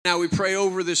Now we pray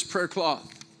over this prayer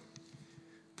cloth.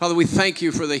 Father, we thank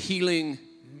you for the healing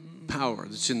power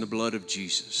that's in the blood of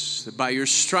Jesus, that by your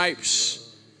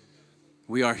stripes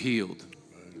we are healed.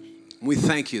 We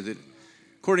thank you that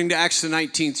according to Acts the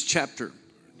 19th chapter,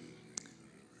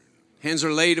 hands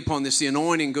are laid upon this, the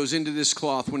anointing goes into this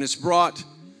cloth. When it's brought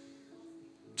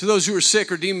to those who are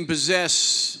sick or demon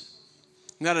possessed,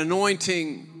 that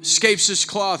anointing escapes this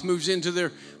cloth, moves into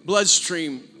their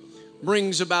bloodstream,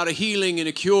 brings about a healing and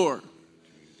a cure.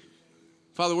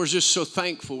 Father, we're just so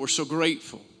thankful. We're so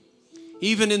grateful.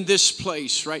 Even in this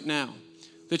place right now,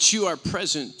 that you are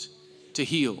present to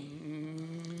heal.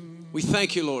 We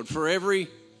thank you, Lord, for every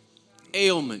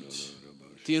ailment.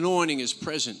 The anointing is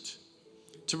present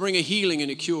to bring a healing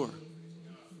and a cure.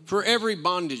 For every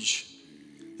bondage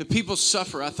that people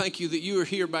suffer, I thank you that you are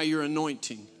here by your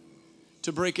anointing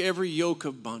to break every yoke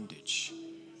of bondage.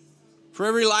 For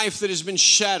every life that has been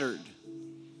shattered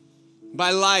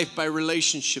by life, by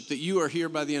relationship, that you are here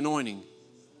by the anointing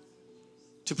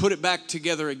to put it back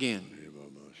together again,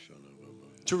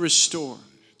 to restore.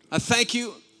 I thank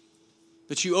you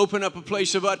that you open up a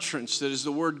place of utterance, that as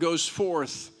the word goes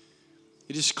forth,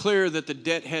 it is clear that the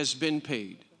debt has been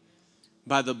paid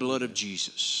by the blood of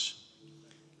Jesus.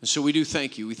 And so we do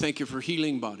thank you. We thank you for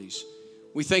healing bodies.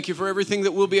 We thank you for everything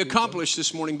that will be accomplished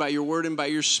this morning by your word and by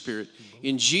your spirit.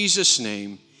 In Jesus'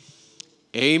 name,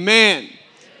 amen.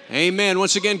 Amen.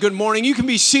 Once again, good morning. You can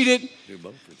be seated. Do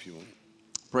both if you want.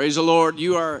 Praise the Lord.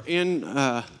 You are in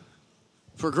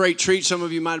for a great treat. Some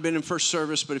of you might have been in first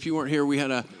service, but if you weren't here, we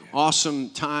had an awesome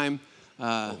time.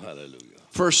 Hallelujah.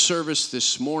 First service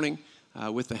this morning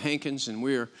with the Hankins, and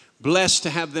we are blessed to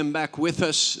have them back with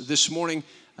us this morning.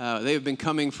 They have been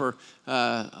coming for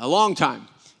a long time.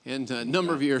 And a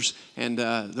number of years, and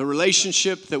the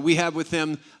relationship that we have with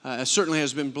them certainly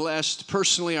has been blessed.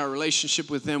 Personally, our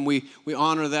relationship with them, we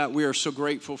honor that. We are so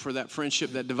grateful for that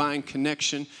friendship, that divine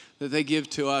connection that they give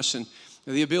to us, and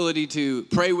the ability to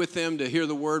pray with them, to hear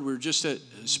the word. We were just at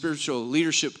a spiritual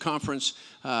leadership conference,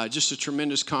 just a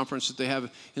tremendous conference that they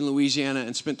have in Louisiana,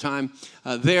 and spent time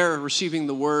there receiving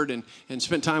the word and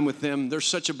spent time with them. They're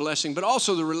such a blessing, but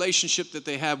also the relationship that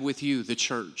they have with you, the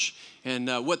church, and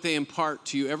what they impart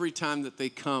to you every time that they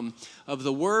come of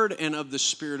the Word and of the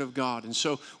Spirit of God. And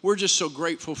so we're just so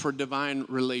grateful for divine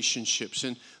relationships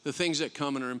and the things that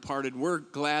come and are imparted. We're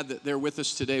glad that they're with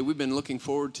us today. We've been looking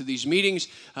forward to these meetings.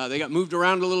 They got moved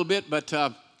around a little bit, but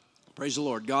praise the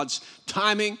Lord. God's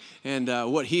timing and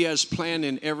what He has planned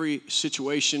in every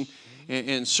situation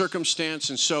and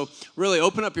circumstance. And so really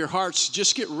open up your hearts.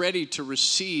 Just get ready to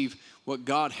receive what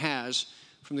God has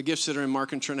from the gifts that are in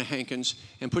Mark and Trina Hankins,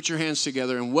 and put your hands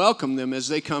together and welcome them as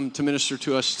they come to minister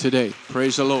to us today.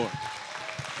 Praise the Lord.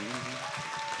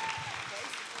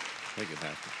 Thank you,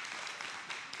 Pastor.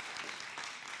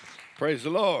 Praise the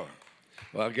Lord.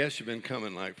 Well, I guess you've been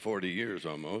coming like 40 years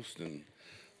almost, and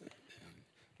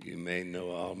you may know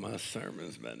all my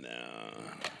sermons by now,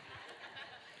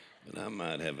 but I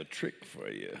might have a trick for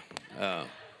you.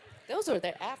 Those are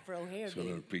the Afro hair I'm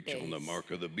going to preach days. on the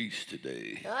mark of the beast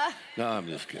today. No, I'm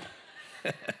just kidding.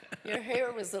 Your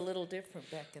hair was a little different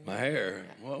back in the My hair?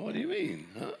 Well, what do you mean?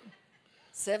 Huh?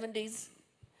 70s.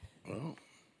 Well,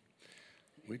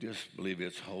 we just believe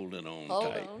it's holding on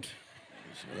Hold tight. on.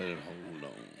 Just let it hold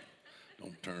on.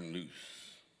 Don't turn loose.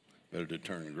 Better to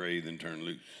turn gray than turn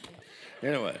loose.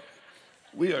 Anyway,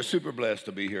 we are super blessed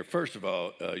to be here. First of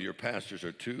all, your pastors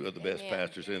are two of the best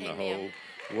pastors in the whole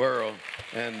world,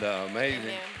 and amazing.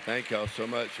 Amen. Thank y'all so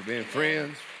much for being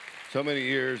friends so many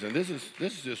years, and this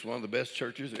is just one of the best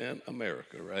churches in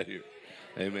America right here.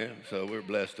 Amen. So we're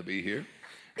blessed to be here.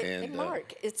 And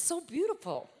Mark, it's so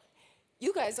beautiful.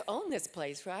 You guys own this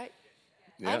place, right?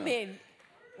 Yeah. I mean,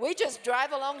 we just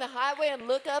drive along the highway and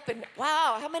look up and,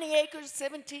 wow, how many acres?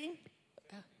 17?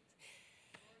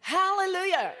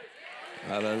 Hallelujah.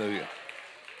 Hallelujah.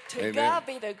 To Amen. God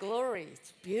be the glory.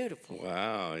 It's beautiful.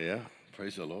 Wow, yeah.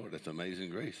 Praise the Lord. That's amazing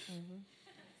grace.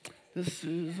 This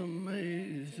is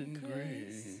amazing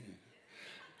grace.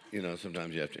 You know,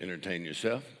 sometimes you have to entertain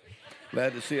yourself.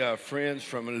 Glad to see our friends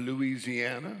from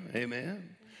Louisiana.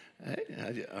 Amen.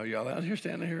 Hey, are y'all out here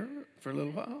standing here for a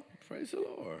little while? Praise the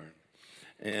Lord.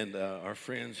 And our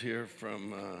friends here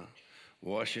from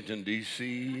Washington,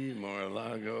 D.C.,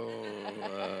 Mar-a-Lago,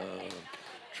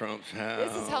 Trump's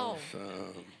house. This is home.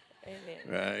 Amen.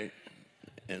 Right.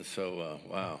 And so,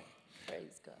 wow.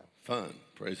 Praise God. Fun.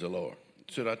 Praise the Lord.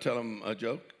 Should I tell them a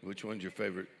joke? Which one's your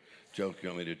favorite joke you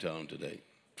want me to tell them today?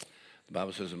 The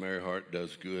Bible says a merry heart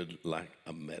does good like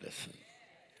a medicine.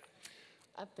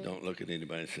 Don't look at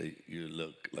anybody and say, you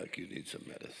look like you need some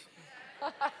medicine.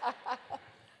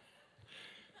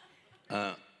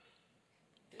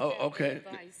 Oh, okay.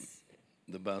 Advice.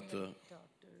 About the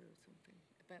Doctor or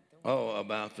something.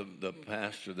 about the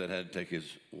pastor that had to take his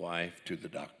wife to the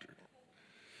doctor.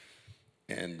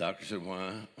 And the doctor said,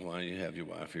 why do you have your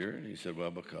wife here? And he said,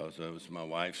 well, because it was my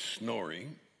wife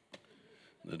snoring.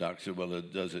 The doctor said, well,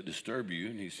 does it disturb you?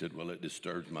 And he said, well, it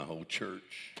disturbs my whole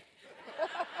church.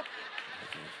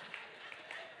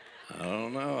 I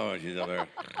don't know. She's over there.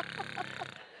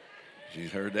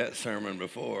 She's heard that sermon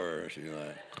before.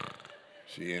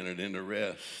 She entered into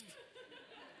rest.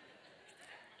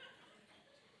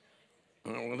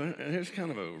 Well, here's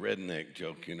kind of a redneck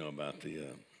joke, about the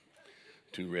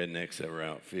two rednecks that were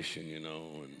out fishing, and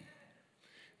one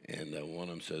of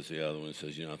them says to the other one,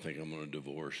 says, I think I'm going to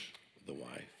divorce the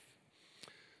wife.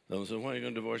 The other one said, why are you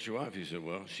going to divorce your wife? He said,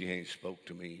 well, she ain't spoke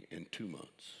to me in 2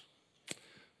 months.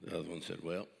 The other one said,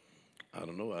 well, I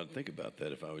don't know. I'd think about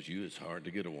that. If I was you, it's hard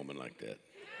to get a woman like that.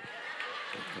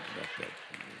 Think about that.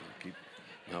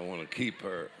 I want to keep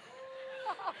her.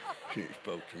 She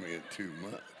spoke to me in 2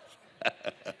 months.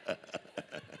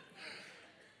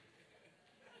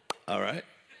 All right.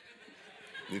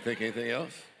 You think anything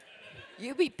else?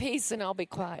 You be peace and I'll be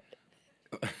quiet.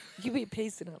 You be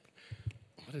peace and I'll be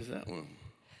What is that one?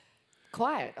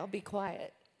 quiet. I'll be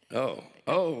quiet.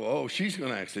 Oh, she's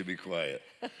going to actually be quiet.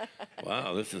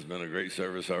 Wow, this has been a great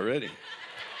service already.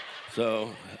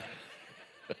 So,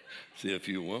 see a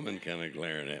few women kind of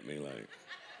glaring at me like,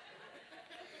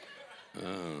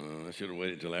 oh, I should have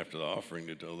waited till after the offering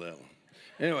to tell that one.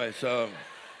 Anyway, so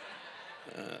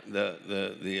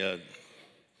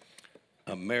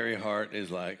a merry heart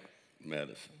is like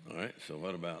medicine. All right, so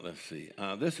what about, let's see.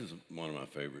 This is one of my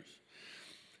favorites.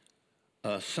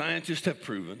 Scientists have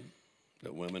proven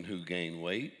that women who gain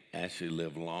weight actually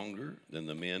live longer than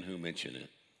the men who mention it.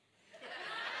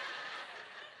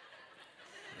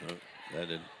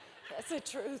 That's the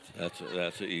truth.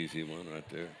 That's an easy one right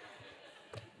there.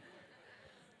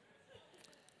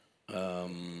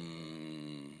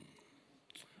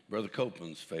 Brother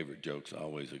Copeland's favorite joke's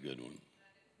always a good one.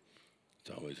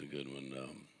 It's always a good one.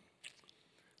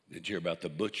 Did you hear about the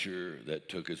butcher that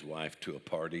took his wife to a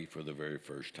party for the very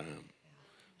first time?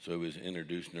 So he was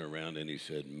introducing her around and he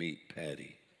said, meet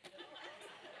Patty.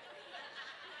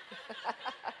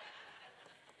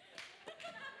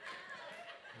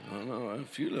 I don't know, a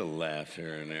few little laughs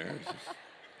here and there. It's just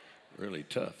really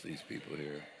tough, these people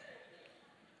here.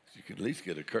 You could at least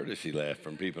get a courtesy laugh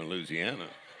from people in Louisiana.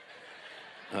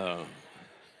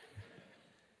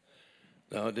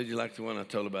 Did you like the one I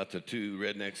told about the two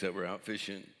rednecks that were out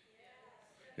fishing?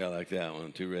 Yeah, I like that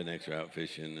one. Two rednecks were out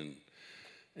fishing,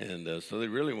 and so they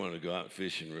really wanted to go out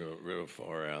fishing real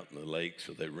far out in the lake,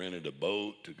 so they rented a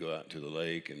boat to go out to the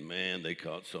lake, and man, they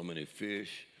caught so many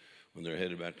fish. When they're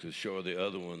headed back to the shore, one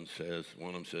of them says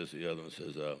to the other one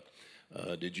says,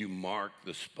 did you mark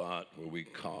the spot where we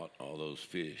caught all those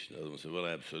fish? The other one said, well,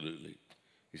 absolutely.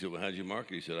 He said, well, how'd you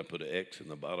mark it? He said, I put an X in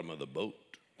the bottom of the boat.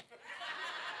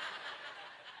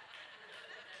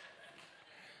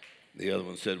 The other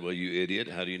one said, well, you idiot,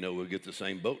 how do you know we'll get the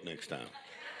same boat next time?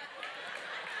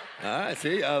 I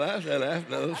see, I laughed.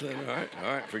 No, all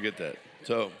right, forget that.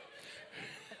 So,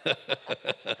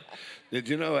 did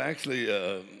you know actually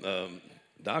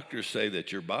doctors say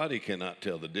that your body cannot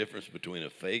tell the difference between a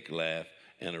fake laugh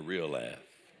and a real laugh.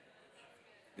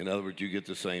 In other words, you get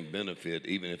the same benefit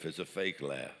even if it's a fake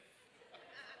laugh.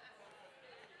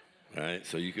 All right,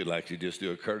 so you could actually just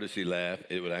do a courtesy laugh.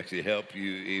 It would actually help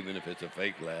you even if it's a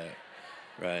fake laugh,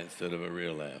 right, instead of a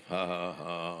real laugh. Ha, ha,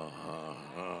 ha, ha,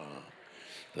 ha.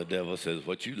 The devil says,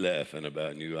 what you laughing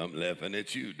about? And I'm laughing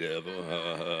at you, devil.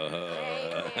 Ha,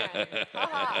 ha,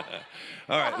 ha.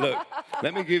 All right, look,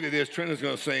 let me give you this. Trina's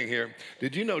going to sing here.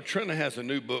 Did you know Trina has a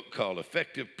new book called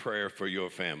Effective Prayer for Your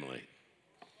Family?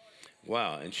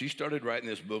 Wow, and she started writing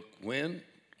this book when?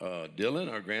 Dylan,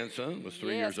 our grandson, was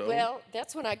 3 years old. Well,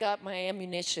 that's when I got my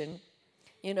ammunition.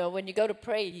 You know, when you go to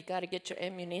pray, you got to get your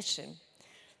ammunition.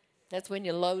 That's when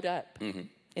you load up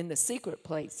in the secret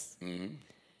place. Mm-hmm.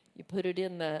 You put it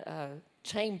in the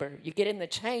chamber. You get in the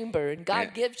chamber, and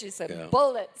God gives you some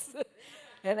bullets.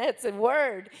 And that's a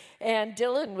word. And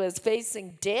Dylan was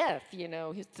facing death, you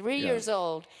know. He's 3 years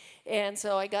old. And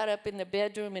so I got up in the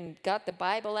bedroom and got the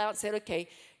Bible out and said, okay,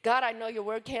 God, I know your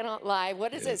word cannot lie.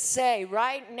 What does it say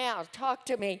right now? Talk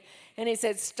to me. And he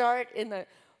said, start in the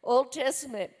Old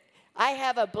Testament. I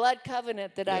have a blood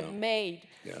covenant that I've made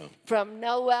from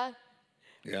Noah.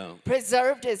 Yeah.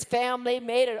 Preserved his family,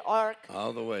 made an ark.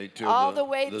 All the way to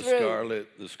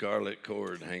the scarlet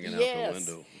cord hanging out the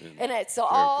window. And it's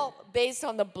all based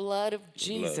on the blood of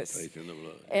Jesus. Faith in the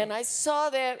blood. And I saw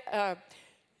that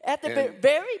at the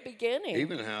very beginning.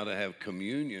 Even how to have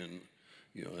communion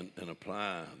and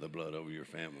apply the blood over your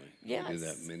family. Yes. We do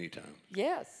that many times.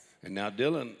 Yes. And now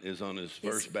Dylan is on his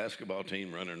first basketball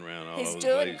team running around all over the place. He's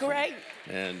doing great.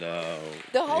 And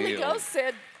the Holy Ghost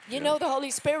said, the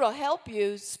Holy Spirit will help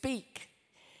you speak.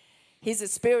 He's a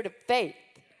spirit of faith.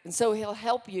 And so he'll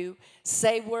help you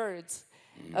say words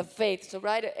of faith. So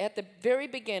right at the very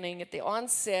beginning, at the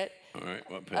onset all right,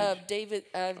 what page? of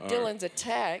Dylan's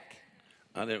attack.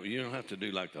 You don't have to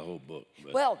do like the whole book.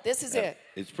 Well, this is it.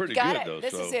 It's pretty Got good, it. though.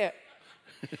 This is it.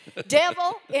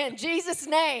 Devil, in Jesus'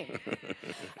 name,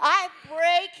 I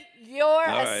break your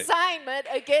assignment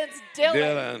against Dylan.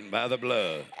 Dylan, by the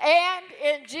blood. And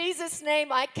in Jesus'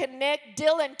 name, I connect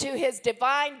Dylan to his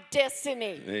divine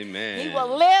destiny. Amen. He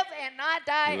will live and not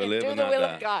die and do the will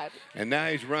of God. And now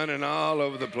he's running all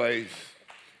over the place,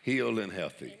 healed and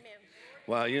healthy. Amen.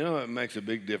 Well, it makes a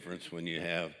big difference when you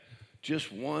have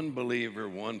just one believer,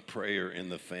 one prayer in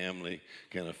the family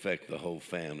can affect the whole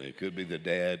family. It could be the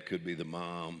dad, could be the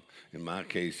mom. In my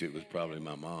case, it was probably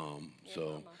my mom.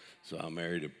 So I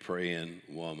married a praying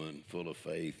woman full of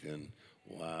faith, and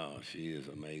wow, she is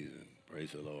amazing.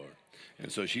 Praise the Lord.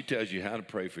 And so she tells you how to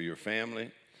pray for your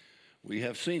family. We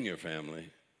have seen your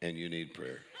family, and you need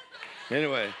prayer.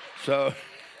 Anyway, so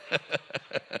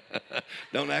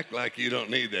don't act like you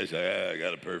don't need that. Say, I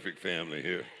got a perfect family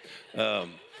here.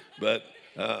 But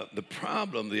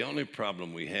the only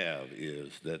problem we have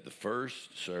is that the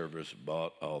first service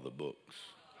bought all the books.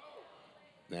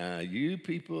 Now, you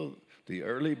people, the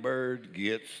early bird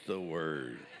gets the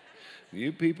word.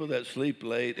 You people that sleep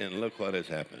late, and look what has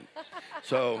happened.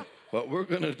 So what we're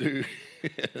going to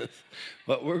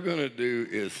do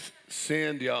is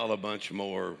send y'all a bunch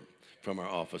more from our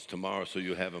office tomorrow, so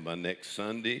you'll have them by next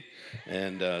Sunday.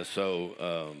 And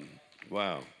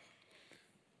wow.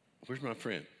 Where's my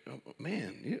friend? Oh,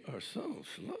 man, you are so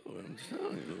slow. I'm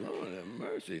telling you, Lord have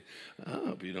mercy. I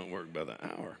hope you don't work by the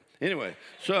hour. Anyway,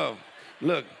 so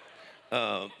look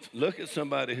at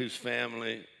somebody whose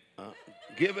family.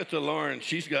 Give it to Lauren.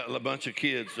 She's got a bunch of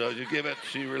kids, so you give it.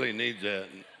 She really needs that.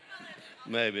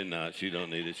 Maybe not. She don't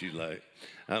need it. She's like,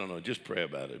 I don't know. Just pray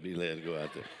about it. Be led to go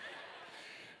out there.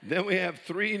 Then we have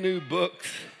 3 new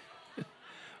books.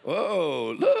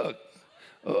 Whoa, look.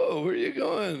 Oh, where are you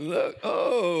going? Look.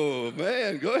 Oh,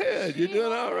 man, go ahead. You're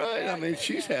doing all right. I mean,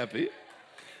 she's happy.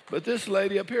 But this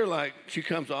lady up here, she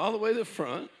comes all the way to the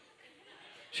front.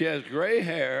 She has gray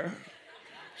hair.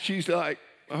 She's like,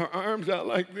 her arms out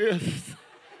like this.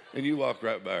 And you walk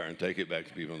right by her and take it back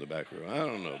to people in the back row. I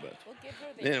don't know about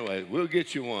that. Anyway, we'll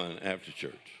get you one after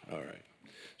church. All right.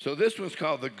 So this one's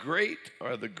called The Great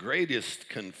or The Greatest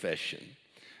Confession.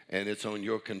 And it's on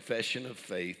your confession of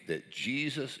faith that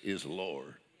Jesus is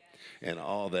Lord and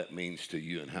all that means to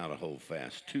you and how to hold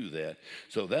fast to that.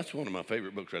 So that's one of my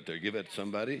favorite books right there. Give it to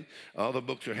somebody. All the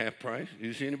books are half price.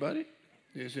 You see anybody?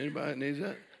 You see anybody that needs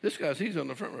that? This he's on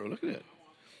the front row. Look at that.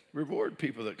 Reward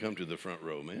people that come to the front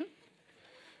row, man.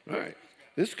 All right.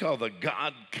 This is called The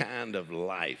God Kind of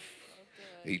Life.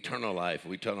 Eternal life.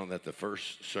 We taught on that the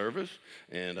first service,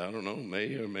 and I don't know,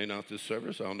 may or may not this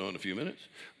service. I'll know in a few minutes.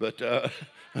 But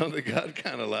on the God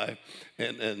kind of life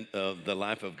and the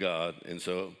life of God. And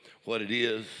so what it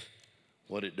is,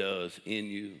 what it does in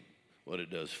you, what it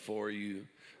does for you,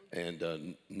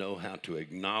 and know how to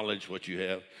acknowledge what you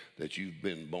have, that you've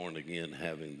been born again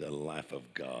having the life of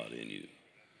God in you.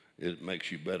 It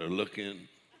makes you better looking.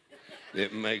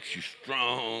 It makes you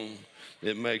strong.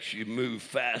 It makes you move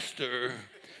faster.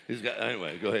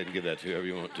 Anyway, go ahead and give that to whoever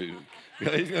you want to.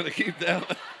 He's going to keep that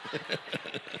one.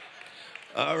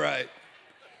 All right.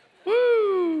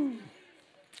 Woo!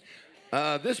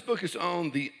 This book is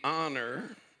on the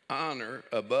honor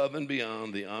above and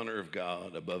beyond, the honor of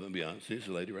God above and beyond. See, there's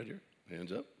a lady right here.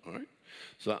 Hands up. All right.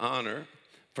 So honor,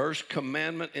 first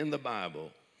commandment in the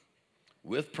Bible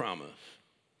with promise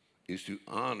is to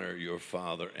honor your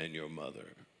father and your mother.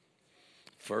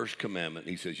 First commandment,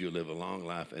 he says you'll live a long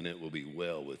life and it will be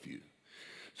well with you.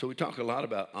 So we talk a lot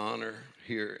about honor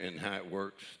here and how it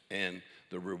works and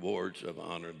the rewards of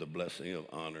honor, the blessing of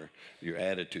honor, your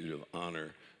attitude of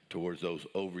honor towards those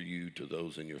over you, to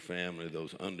those in your family,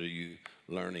 those under you,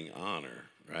 learning honor,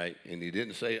 right? And he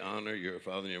didn't say honor your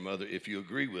father and your mother if you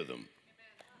agree with them.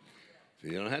 So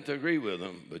you don't have to agree with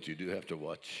them, but you do have to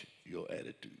watch your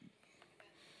attitude.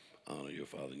 Honor your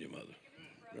father and your mother,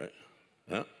 right?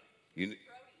 Huh?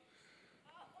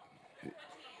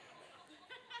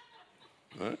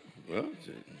 All right. Well,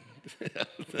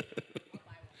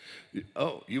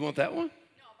 oh, you want that one?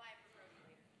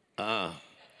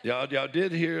 Y'all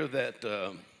did hear that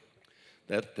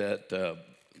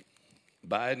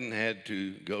Biden had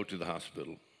to go to the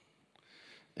hospital,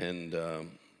 and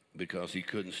because he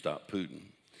couldn't stop Putin,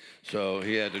 So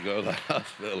he had to go to the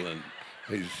hospital, and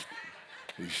he's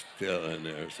still in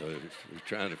there. So he's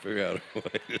trying to figure out a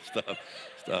way to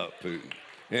stop Putin.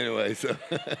 Anyway, so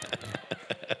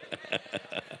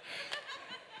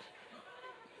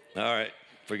all right,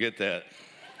 forget that.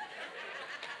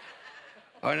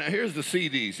 All right, now here's the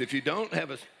CDs. If you don't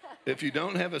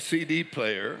have a CD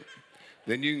player,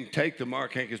 then you can take the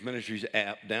Mark Hankins Ministries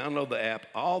app, download the app.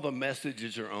 All the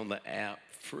messages are on the app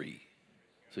free.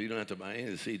 So you don't have to buy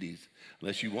any of the CDs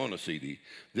unless you want a CD.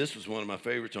 This was one of my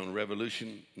favorites on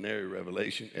revolutionary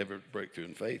revelation, ever breakthrough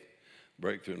in faith,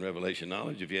 breakthrough in revelation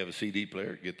knowledge. If you have a CD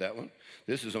player, get that one.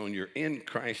 This is on your in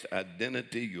Christ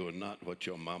identity. You're not what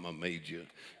your mama made you.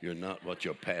 You're not what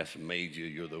your past made you.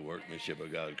 You're the workmanship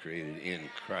of God created in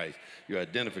Christ. Your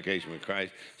identification with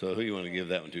Christ. So who you want to give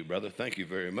that one to, brother? Thank you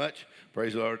very much.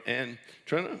 Praise the Lord. And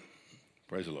Trina,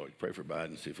 praise the Lord. Pray for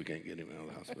Biden. See if we can't get him out of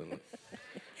the hospital.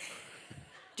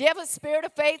 Do you have a spirit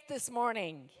of faith this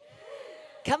morning?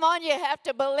 Come on, you have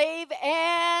to believe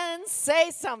and say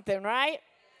something, right?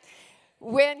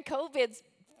 When COVID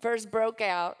first broke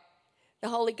out, the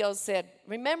Holy Ghost said,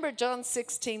 remember John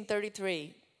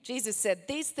 16:33. Jesus said,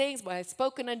 these things I have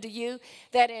spoken unto you,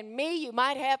 that in me you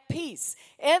might have peace.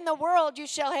 In the world you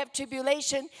shall have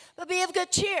tribulation, but be of good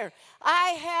cheer. I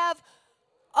have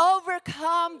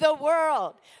overcome the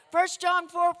world. 1 John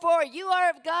 4:4, you are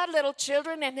of God, little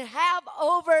children, and have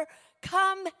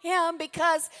overcome him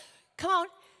because, come on,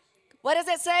 what does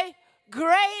it say?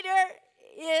 Greater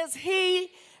is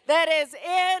he that is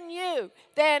in you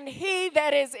than he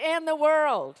that is in the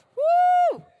world.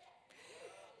 Woo!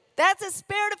 That's a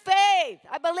spirit of faith.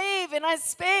 I believe and I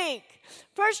speak.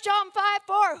 1 John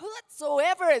 5:4,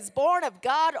 whosoever is born of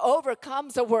God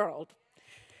overcomes the world.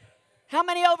 How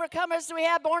many overcomers do we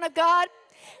have born of God?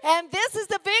 And this is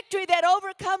the victory that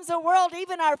overcomes the world,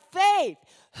 even our faith.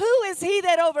 Who is he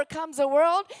that overcomes the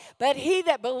world? But he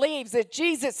that believes that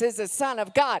Jesus is the Son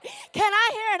of God. Can I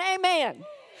hear an amen?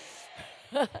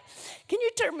 Can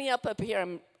you turn me up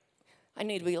here? I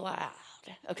need to be loud.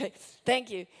 Okay, thank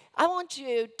you. I want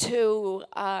you to,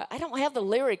 I don't have the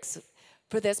lyrics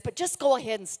for this, but just go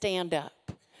ahead and stand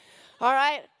up. All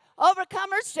right?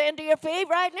 Overcomers, stand to your feet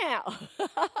right now.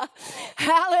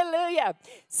 Hallelujah.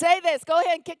 Say this. Go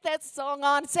ahead and kick that song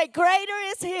on. Say, greater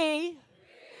is he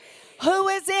who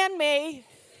is in me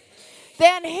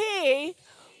than he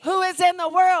who is in the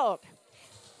world.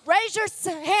 Raise your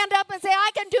hand up and say, I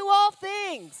can do all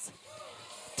things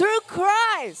through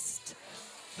Christ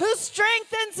who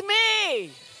strengthens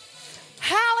me.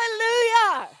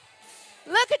 Hallelujah.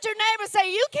 Look at your neighbor and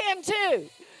say, you can too.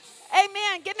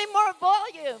 Amen. Give me more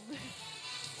volume.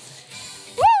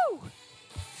 Woo!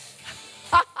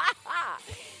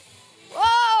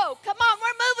 Whoa, come on,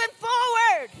 we're moving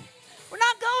forward. We're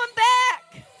not going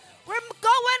back. We're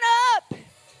going up.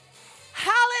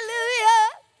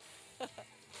 Hallelujah.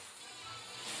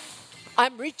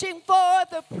 I'm reaching for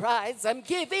the prize. I'm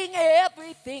giving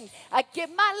everything. I give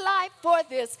my life for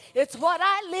this. It's what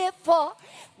I live for.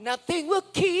 Nothing will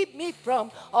keep me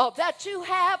from all that you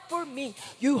have for me.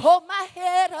 You hold my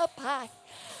head up high.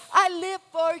 I live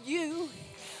for you.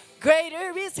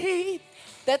 Greater is he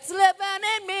that's living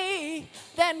in me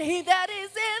than he that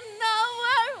is in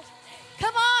the world.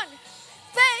 Come on.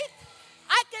 Faith.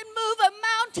 I can move a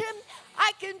mountain.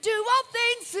 I can do all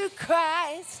things through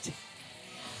Christ.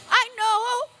 I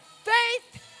know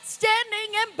faith,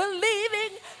 standing and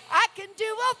believing, I can do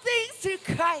all things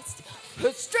through Christ who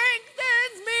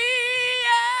strengthens me.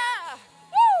 Yeah.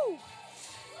 Woo!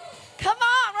 Come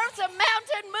on, there's some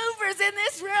mountain movers in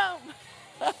this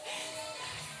room.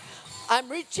 I'm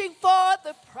reaching for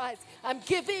the prize. I'm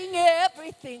giving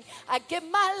everything. I give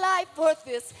my life for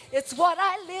this. It's what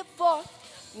I live for.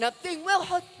 Nothing will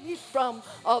hold me from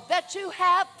all that you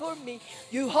have for me.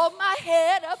 You hold my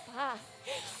head up high.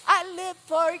 I live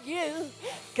for you,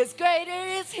 because greater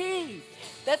is he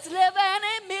that's living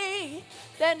in me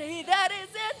than he that is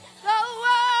in the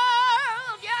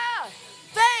world. Yeah.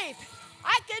 Faith.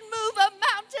 I can move a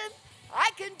mountain.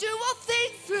 I can do all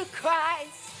things through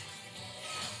Christ.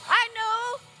 I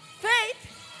know faith,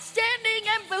 standing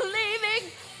and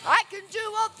believing, I can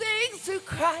do all things through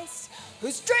Christ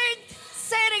who strength.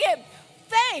 Say it again.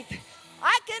 Faith.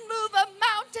 I can move a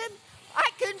mountain. I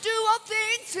can do all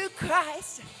things through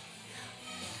Christ.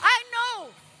 I know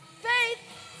faith,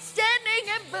 standing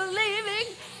and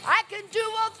believing, I can do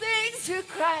all things through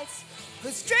Christ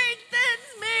who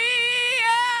strengthens me.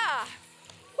 Yeah.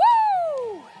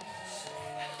 Woo!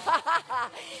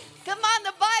 Come on,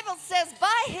 the Bible says,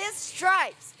 by his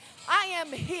stripes I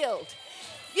am healed.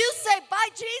 You say, by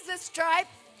Jesus' stripe,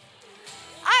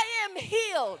 I am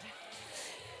healed.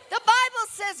 The Bible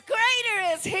says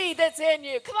greater is he that's in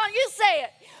you. Come on, you say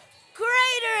it.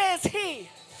 Greater is he.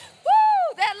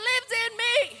 Woo, that lives in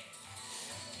me.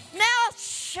 Now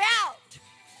shout.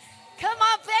 Come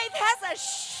on, faith has a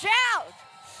shout.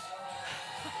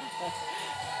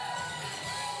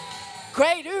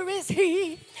 Greater is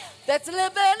he that's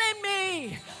living in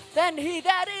me than he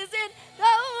that is in the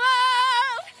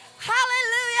world.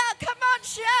 Hallelujah. Come on,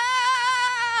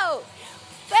 shout.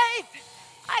 Faith,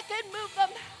 I can move them.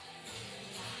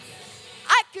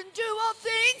 I can do all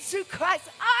things through Christ.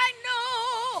 I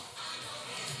know.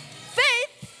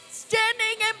 Faith,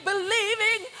 standing and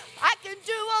believing, I can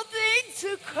do all things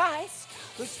through Christ.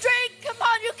 With strength, come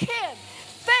on, you can.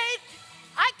 Faith,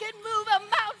 I can move a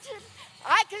mountain.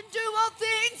 I can do all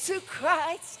things through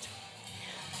Christ.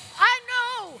 I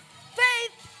know.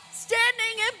 Faith,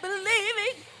 standing and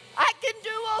believing, I can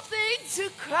do all things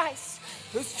through Christ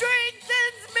who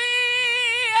strengthens me.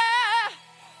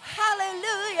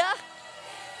 Hallelujah.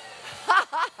 Ha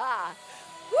ha ha.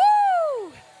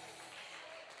 Woo.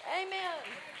 Amen.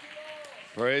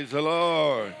 Praise the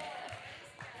Lord.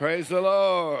 Praise the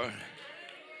Lord.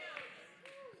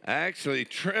 Actually,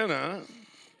 Trina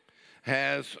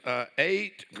has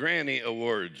 8 Granny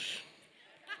Awards.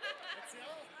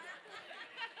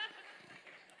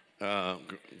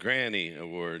 Granny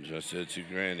Awards, I said to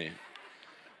Granny.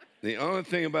 The only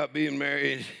thing about being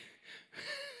married,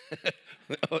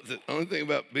 the only thing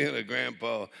about being a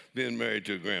grandpa, being married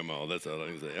to a grandma, that's all I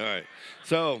can say. All right,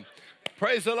 so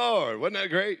praise the Lord. Wasn't that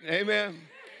great? Amen.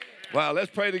 Wow, let's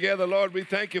pray together. Lord, we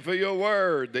thank you for your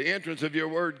word. The entrance of your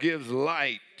word gives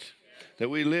light. That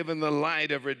we live in the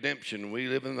light of redemption. We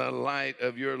live in the light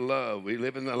of your love. We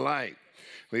live in the light.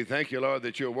 We thank you, Lord,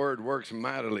 that your word works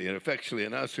mightily and effectually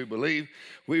in us who believe.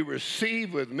 We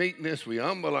receive with meekness. We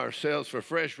humble ourselves for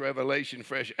fresh revelation,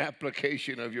 fresh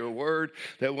application of your word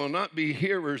that will not be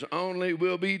hearers only,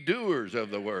 will be doers of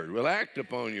the word. We'll act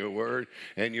upon your word,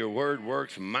 and your word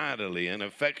works mightily and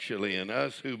effectually in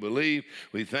us who believe.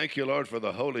 We thank you, Lord, for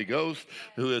the Holy Ghost,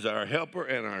 who is our helper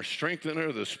and our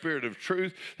strengthener, the Spirit of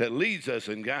truth that leads us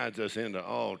and guides us into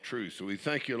all truth. So we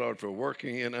thank you, Lord, for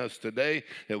working in us today,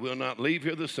 that we'll not leave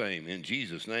here the same. In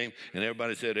Jesus' name. And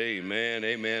everybody said, amen,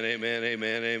 amen, amen,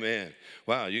 amen, amen.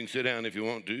 Wow, you can sit down if you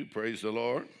want to. Praise the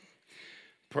Lord.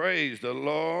 Praise the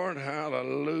Lord.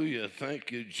 Hallelujah.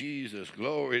 Thank you, Jesus.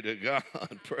 Glory to God.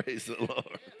 Praise the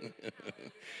Lord.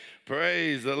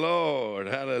 Praise the Lord.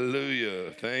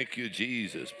 Hallelujah. Thank you,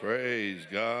 Jesus. Praise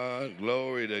God.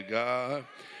 Glory to God.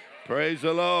 Praise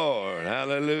the Lord.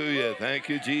 Hallelujah. Thank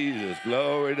you, Jesus.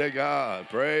 Glory to God.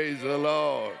 Praise the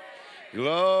Lord.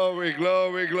 Glory,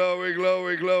 glory, glory,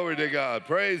 glory, glory to God.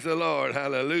 Praise the Lord.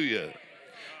 Hallelujah.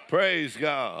 Praise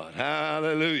God.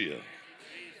 Hallelujah.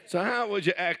 So how would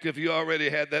you act if you already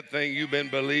had that thing you've been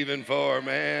believing for,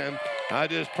 man? I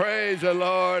just praise the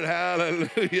Lord.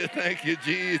 Hallelujah. Thank you,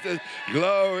 Jesus.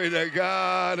 Glory to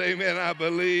God. Amen. I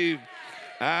believe,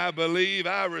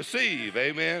 I receive.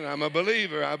 Amen. I'm a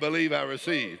believer. I believe, I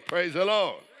receive. Praise the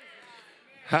Lord.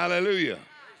 Hallelujah.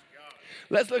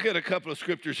 Let's look at a couple of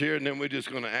scriptures here, and then we're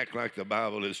just going to act like the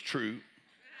Bible is true.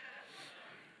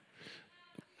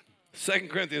 2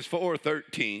 Corinthians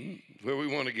 4:13, where we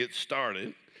want to get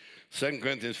started. 2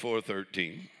 Corinthians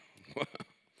 4:13.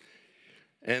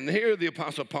 And here the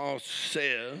Apostle Paul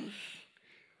says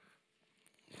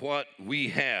what we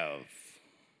have.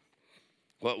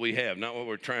 What we have, not what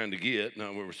we're trying to get,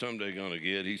 not what we're someday going to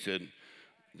get. He said,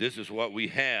 this is what we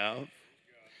have.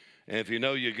 And if you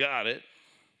know you got it,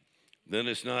 then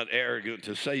it's not arrogant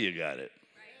to say you got it.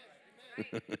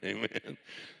 Amen.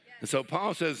 And so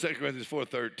Paul says, 2 Corinthians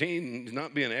 4:13, he's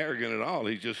not being arrogant at all.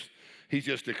 He's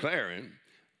just declaring,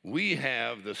 we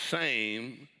have the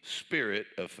same spirit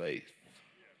of faith.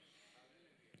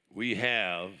 We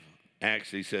have,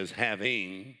 actually says,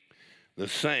 having the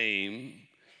same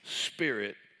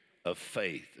spirit of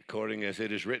faith. According as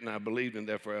it is written, I believed and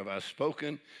therefore have I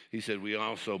spoken. He said, we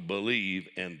also believe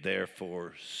and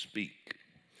therefore speak.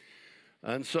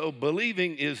 And so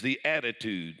believing is the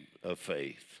attitude of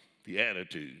faith, the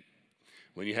attitude.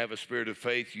 When you have a spirit of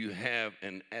faith, you have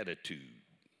an attitude.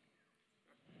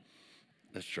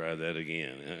 Let's try that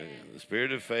again. The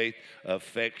spirit of faith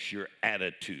affects your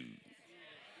attitude.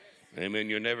 Amen.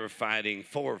 You're never fighting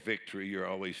for victory. You're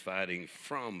always fighting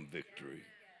from victory.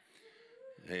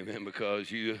 Amen. Because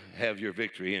you have your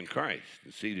victory in Christ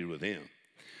and seated with him.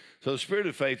 So the spirit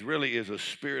of faith really is a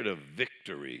spirit of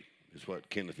victory, is what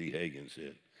Kenneth E. Hagin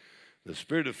said. The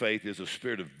spirit of faith is a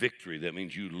spirit of victory. That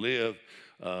means you live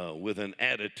with an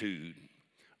attitude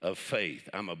of faith.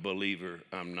 I'm a believer.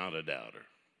 I'm not a doubter.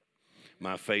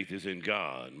 My faith is in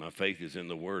God. My faith is in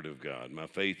the Word of God. My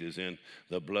faith is in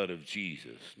the blood of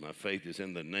Jesus. My faith is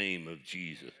in the name of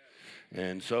Jesus.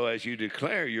 And so as you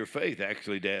declare your faith,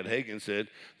 actually Dad Hankins said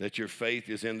that your faith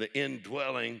is in the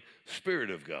indwelling Spirit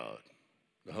of God,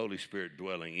 the Holy Spirit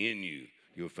dwelling in you.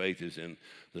 Your faith is in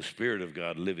the Spirit of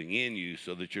God living in you,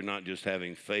 so that you're not just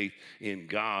having faith in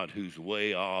God who's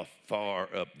way off far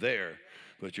up there,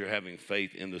 but you're having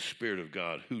faith in the Spirit of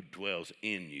God who dwells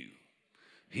in you.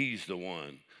 He's the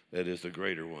one that is the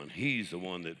greater one. He's the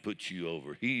one that puts you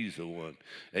over. He's the one.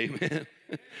 Amen.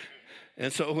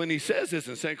 And so when he says this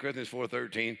in 2 Corinthians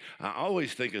 4:13, I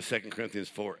always think of 2 Corinthians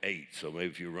 4:8. So maybe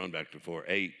if you run back to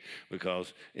 4:8,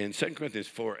 because in 2 Corinthians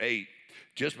 4:8,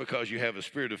 just because you have a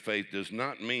spirit of faith does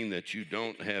not mean that you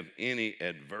don't have any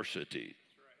adversity.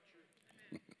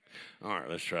 All right,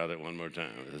 let's try that one more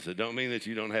time. It don't mean that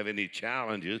you don't have any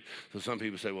challenges. So some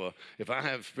people say, well, if I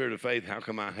have a spirit of faith, how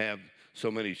come I have so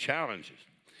many challenges?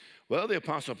 Well, the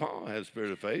Apostle Paul had a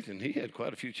spirit of faith, and he had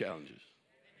quite a few challenges.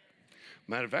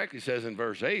 Matter of fact, he says in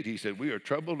verse 8, he said, we are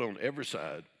troubled on every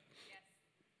side,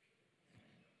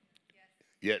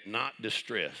 yet not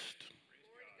distressed.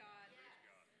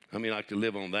 How many like to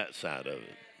live on that side of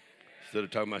it? Instead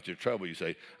of talking about your trouble, you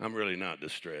say, I'm really not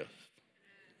distressed.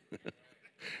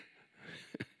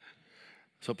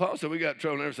 So Paul said, we got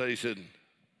trouble on every side. He said,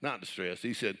 not distressed.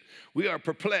 He said, we are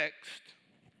perplexed.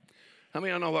 How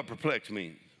many of y'all know what perplexed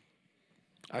means?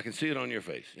 I can see it on your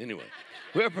face. Anyway,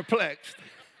 we are perplexed.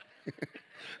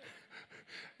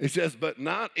 He says, but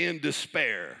not in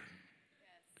despair.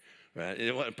 Right?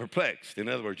 It wasn't perplexed. In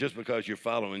other words, just because you're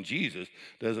following Jesus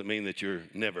doesn't mean that you're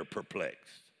never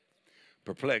perplexed.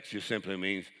 Perplexed just simply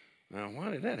means, now, why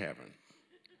did that happen?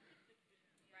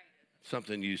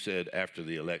 Something you said after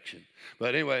the election.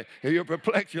 But anyway, if you're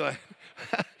perplexed, you're like,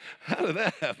 how did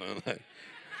that happen? Like,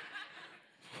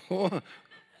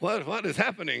 what is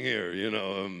happening here? You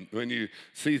know, when you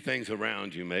see things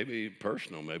around you, maybe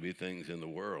personal, maybe things in the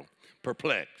world.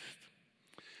 Perplexed.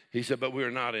 He said, but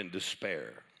we're not in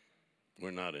despair.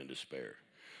 We're not in despair.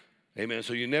 Amen.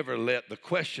 So you never let the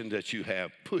question that you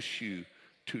have push you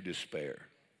to despair.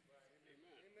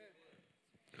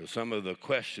 Because some of the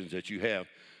questions that you have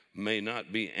may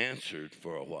not be answered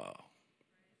for a while.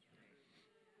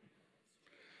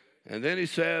 And then he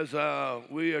says,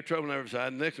 we are troubled on every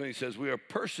side. The next one he says, we are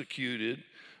persecuted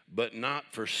but not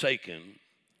forsaken.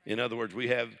 In other words, we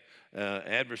have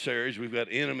adversaries. We've got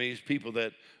enemies, people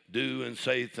that do and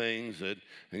say things that,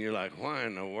 and you're like, why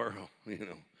in the world? You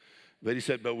know. But he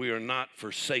said, but we are not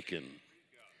forsaken.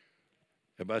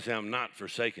 Everybody say, I'm not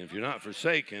forsaken. If you're not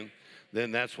forsaken,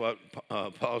 then that's what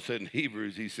Paul said in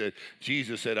Hebrews. He said,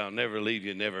 Jesus said, I'll never leave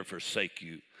you, never forsake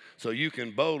you. So you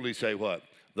can boldly say what?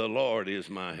 The Lord is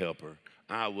my helper.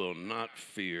 I will not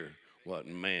fear what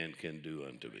man can do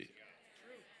unto me.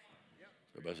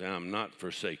 Everybody say, I'm not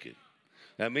forsaken.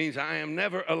 That means I am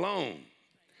never alone.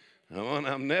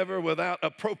 I'm never without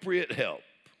appropriate help.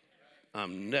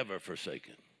 I'm never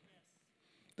forsaken.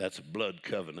 That's a blood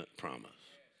covenant promise.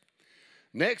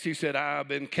 Next, he said, I've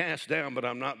been cast down, but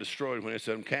I'm not destroyed. When he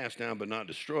said, I'm cast down, but not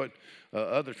destroyed,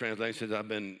 other translations says, I've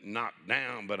been knocked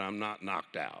down, but I'm not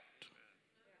knocked out.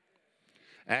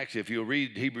 Actually, if you'll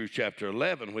read Hebrews chapter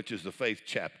 11, which is the faith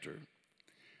chapter,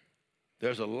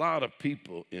 there's a lot of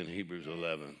people in Hebrews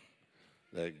 11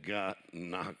 that got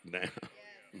knocked down.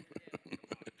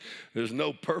 There's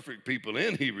no perfect people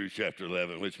in Hebrews chapter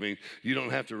 11, which means you don't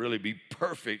have to really be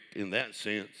perfect in that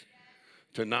sense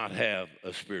to not have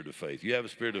a spirit of faith. You have a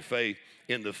spirit of faith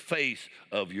in the face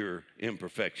of your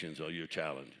imperfections or your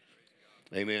challenges.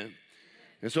 Amen.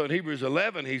 And so in Hebrews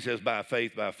 11, he says, by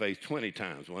faith, 20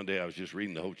 times. One day I was just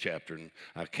reading the whole chapter, and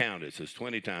I counted. It says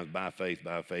 20 times, by faith,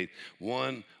 by faith.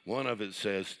 One of it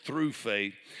says, through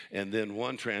faith. And then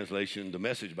one translation, the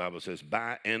Message Bible says,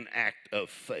 by an act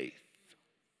of faith.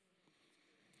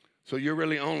 So you're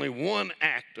really only one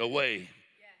act away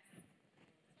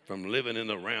from living in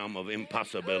the realm of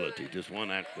impossibility. Just one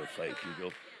act of faith. You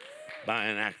go by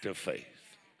an act of faith.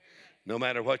 No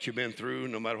matter what you've been through,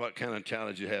 no matter what kind of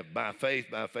challenge you have, by faith,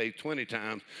 20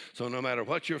 times. So no matter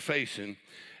what you're facing,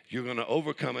 you're going to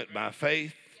overcome it by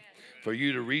faith. For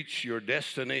you to reach your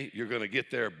destiny, you're going to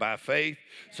get there by faith.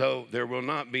 So there will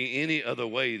not be any other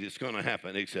way that's going to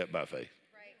happen except by faith.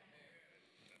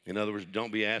 In other words,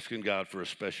 don't be asking God for a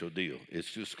special deal.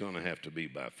 It's just going to have to be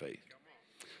by faith.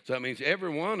 So that means every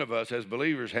one of us as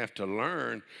believers have to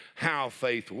learn how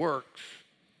faith works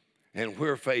and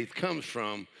where faith comes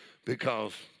from,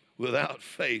 because without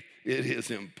faith, it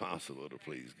is impossible to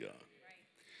please God.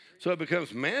 So it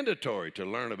becomes mandatory to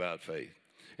learn about faith.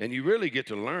 And you really get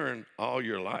to learn all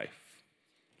your life.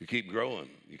 You keep growing.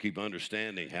 You keep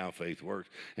understanding how faith works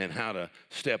and how to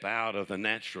step out of the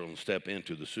natural and step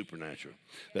into the supernatural.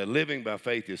 That living by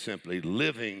faith is simply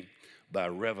living by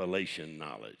revelation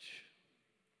knowledge.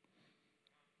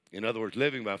 In other words,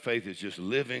 living by faith is just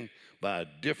living by a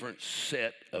different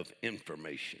set of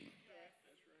information.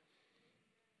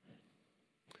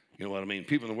 You know what I mean?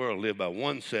 People in the world live by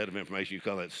one set of information. You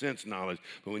call that sense knowledge.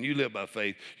 But when you live by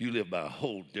faith, you live by a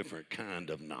whole different kind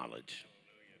of knowledge.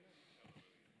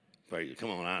 Come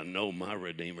on, I know my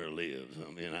Redeemer lives.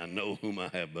 I mean, I know whom I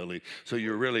have believed. So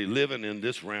you're really living in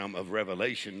this realm of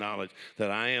revelation knowledge that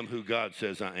I am who God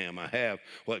says I am. I have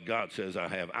what God says I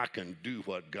have. I can do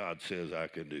what God says I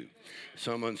can do.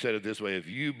 Someone said it this way: if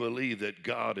you believe that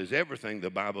God is everything the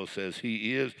Bible says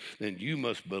he is, then you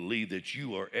must believe that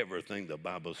you are everything the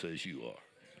Bible says you are.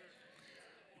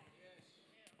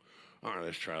 All right,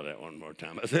 let's try that one more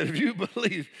time. I said, if you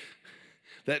believe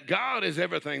that God is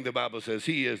everything the Bible says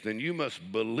he is, then you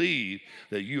must believe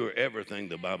that you are everything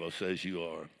the Bible says you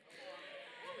are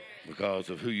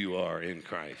because of who you are in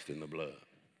Christ in the blood.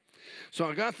 So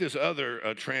I got this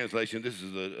other translation. This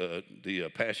is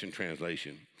the Passion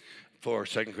Translation for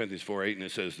 2 Corinthians 4:8, and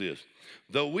it says this: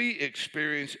 though we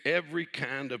experience every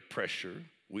kind of pressure,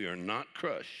 we are not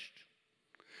crushed.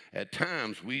 At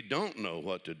times we don't know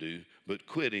what to do, but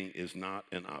quitting is not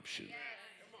an option.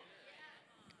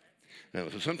 Now,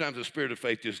 so sometimes the spirit of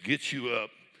faith just gets you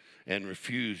up and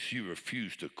you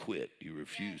refuse to quit. You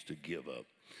refuse to give up.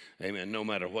 Amen. No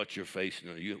matter what you're facing,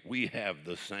 we have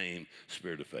the same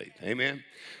spirit of faith. Amen.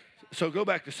 So go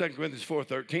back to 2 Corinthians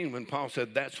 4:13 when Paul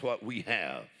said that's what we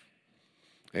have.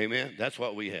 Amen. That's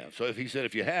what we have. So if he said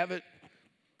if you have it,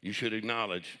 you should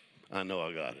acknowledge, I know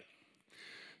I got it.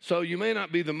 So you may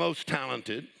not be the most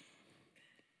talented.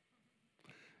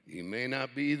 You may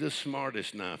not be the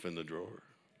smartest knife in the drawer.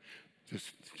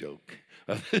 Just a joke.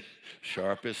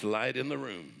 Sharpest light in the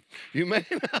room. You may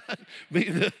not be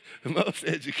the most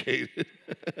educated.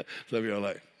 Some of you are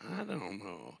like, I don't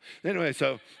know. Anyway,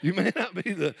 so you may not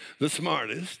be the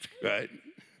smartest, right?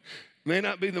 May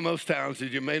not be the most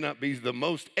talented. You may not be the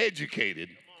most educated.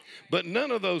 But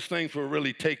none of those things will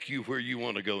really take you where you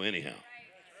want to go anyhow.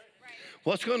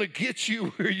 What's going to get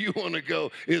you where you want to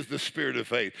go is the spirit of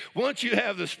faith. Once you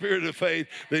have the spirit of faith,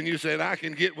 then you say, I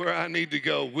can get where I need to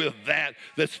go with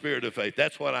the spirit of faith.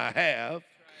 That's what I have.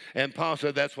 And Paul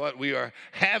said that's what we are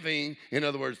having. In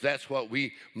other words, that's what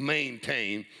we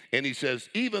maintain. And he says,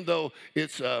 even though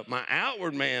it's my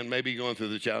outward man may be going through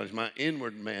the challenge, my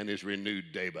inward man is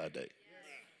renewed day by day.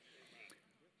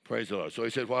 Praise the Lord. So he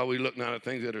said, while we look not at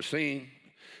things that are seen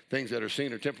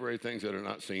are temporary, things that are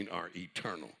not seen are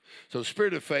eternal. So the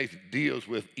spirit of faith deals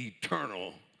with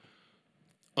eternal,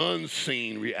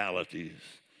 unseen realities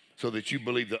so that you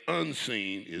believe the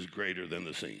unseen is greater than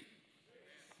the seen.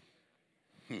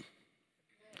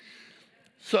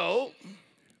 So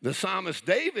the psalmist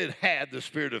David had the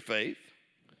spirit of faith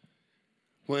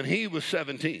when he was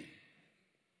 17.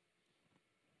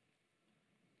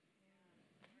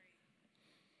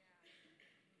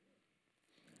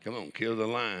 Come on, kill the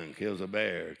lion, kills the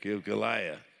bear, kills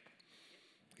Goliath.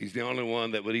 He's the only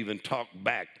one that would even talk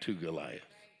back to Goliath.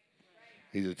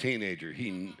 He's a teenager.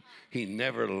 He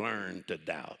never learned to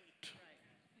doubt.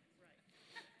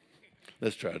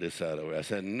 Let's try this side over. I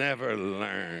said, never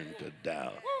learned to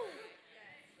doubt.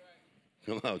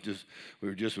 Come on, we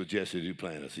were just with Jesse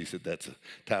Duplantis. He said that's the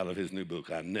title of his new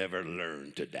book, I Never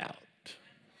Learned to Doubt.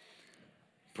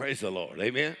 Praise the Lord,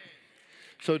 amen.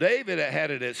 So David had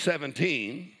it at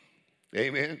 17,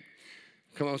 amen.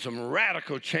 Come on, some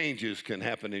radical changes can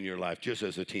happen in your life just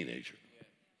as a teenager.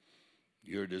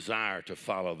 Your desire to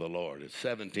follow the Lord. At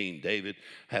 17, David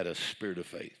had a spirit of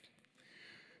faith.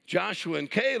 Joshua and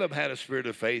Caleb had a spirit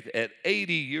of faith at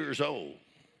 80 years old.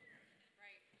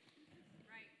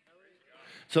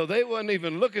 So they wasn't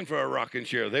even looking for a rocking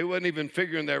chair. They wasn't even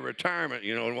figuring their retirement,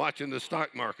 and watching the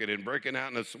stock market and breaking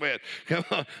out in a sweat. Come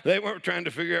on. They weren't trying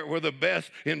to figure out where the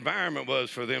best environment was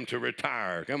for them to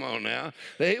retire. Come on now.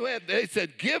 They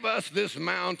said, give us this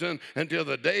mountain until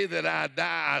the day that I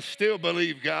die. I still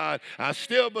believe God. I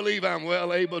still believe I'm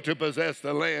well able to possess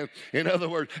the land. In other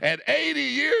words, at 80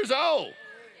 years old.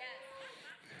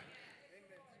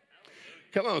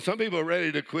 Come on, some people are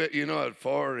ready to quit, at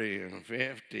 40 and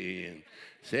 50 and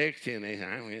 60, and they say,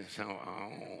 I'm getting so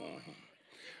old.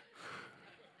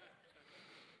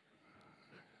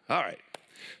 All right.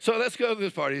 So let's go to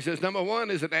this part. He says, number one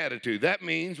is an attitude. That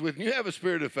means when you have a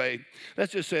spirit of faith,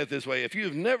 let's just say it this way. If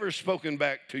you've never spoken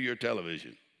back to your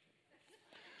television,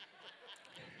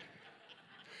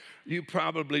 you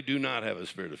probably do not have a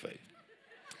spirit of faith.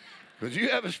 Because you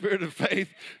have a spirit of faith,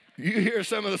 you hear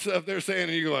some of the stuff they're saying,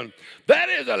 and you're going, that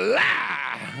is a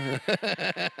lie.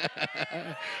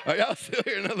 Are y'all still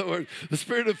here? In other words, the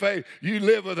spirit of faith, you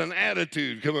live with an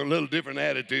attitude. Come on, a little different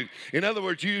attitude. In other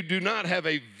words, you do not have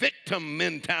a victim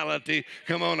mentality,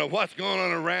 come on, of what's going on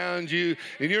around you.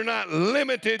 And you're not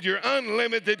limited, you're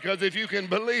unlimited, because if you can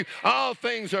believe, all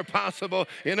things are possible.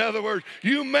 In other words,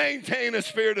 you maintain a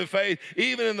spirit of faith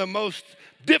even in the most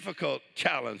difficult,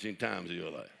 challenging times of your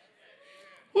life.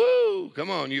 Woo! Come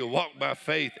on, you walk by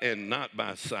faith and not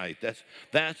by sight.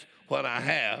 That's what I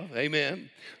have. Amen.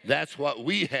 That's what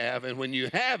we have. And when you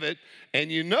have it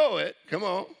and you know it, come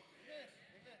on,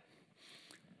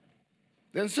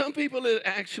 then some people it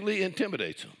actually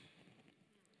intimidates them.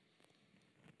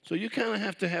 So you kind of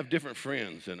have to have different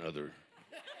friends than other.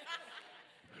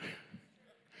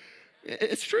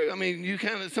 It's true. I mean,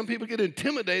 some people get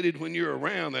intimidated when you're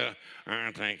around.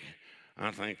 I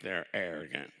think they're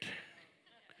arrogant.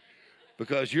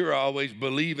 Because you're always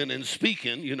believing and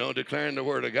speaking, declaring the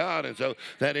word of God. And so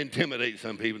that intimidates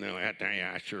some people. They're like,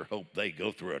 I sure hope they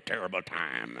go through a terrible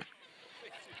time.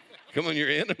 Come on, your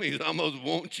enemies almost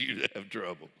want you to have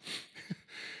trouble.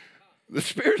 The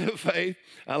spirit of faith,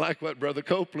 I like what Brother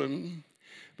Copeland,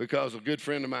 because a good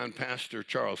friend of mine, Pastor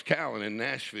Charles Cowan in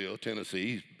Nashville,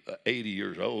 Tennessee, he's 80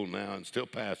 years old now and still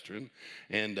pastoring.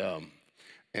 And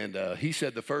he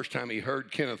said the first time he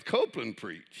heard Kenneth Copeland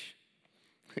preach,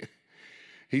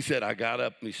 he said, I got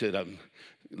up and he said, I'm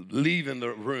leaving the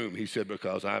room. He said,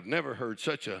 because I've never heard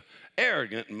such an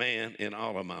arrogant man in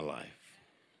all of my life.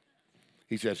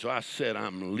 He said, so I said,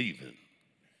 I'm leaving.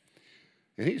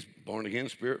 And he's born again,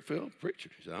 spirit-filled preacher.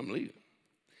 He said, I'm leaving.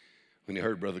 When he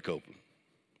heard Brother Copeland,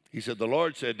 he said, the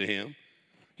Lord said to him,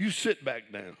 you sit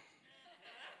back down.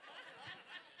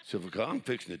 He said, because I'm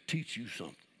fixing to teach you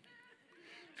something.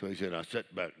 So he said, I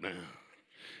sat back down.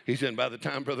 He said, by the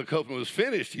time Brother Copeland was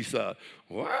finished, he thought,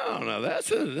 wow, now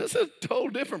that's a total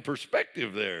different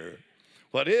perspective there.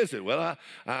 What is it? Well,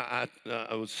 I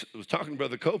was talking to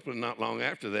Brother Copeland not long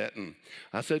after that, and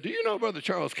I said, do you know Brother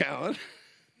Charles Cowan?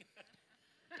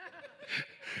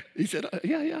 He said,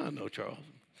 yeah, I know Charles.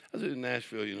 I said, in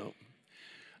Nashville,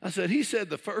 I said, he said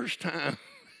the first time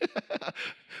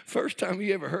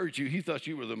he ever heard you, he thought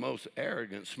you were the most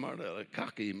arrogant, smart,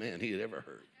 cocky man he had ever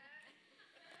heard.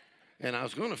 And I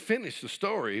was going to finish the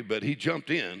story, but he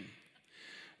jumped in.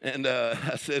 And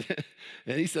I said,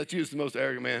 and he said, you was the most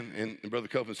arrogant man. And Brother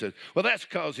Copeland said, well, that's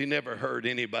because he never heard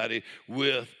anybody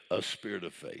with a spirit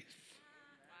of faith.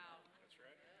 Wow.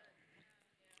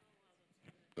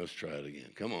 Let's try it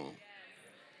again. Come on.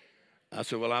 I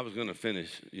said, well, I was going to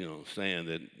finish, saying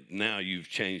that now you've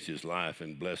changed his life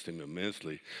and blessed him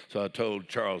immensely. So I told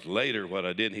Charles later what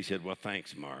I did, and he said, well,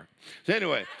 thanks, Mark. So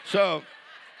anyway,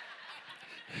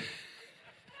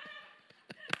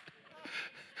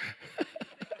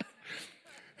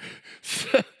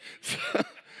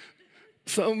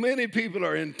 So many people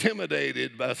are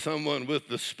intimidated by someone with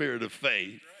the spirit of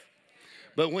faith.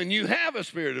 But when you have a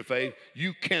spirit of faith,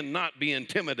 you cannot be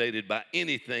intimidated by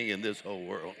anything in this whole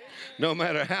world. No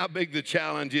matter how big the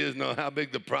challenge is, no how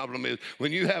big the problem is,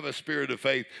 when you have a spirit of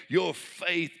faith, your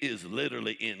faith is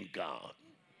literally in God.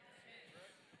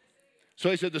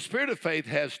 So he said the spirit of faith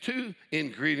has two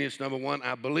ingredients. Number one,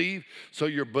 I believe. So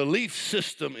your belief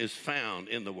system is found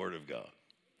in the Word of God.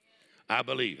 I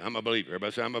believe. I'm a believer.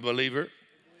 Everybody say, I'm a believer,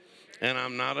 and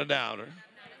I'm not a doubter.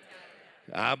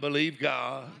 I believe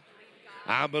God.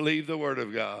 I believe the Word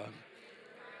of God.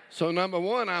 So number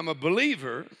one, I'm a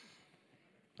believer.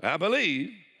 I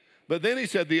believe. But then he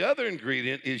said the other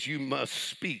ingredient is you must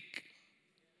speak.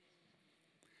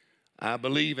 I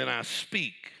believe and I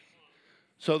speak.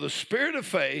 So the spirit of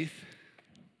faith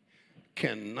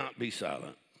cannot be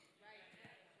silent.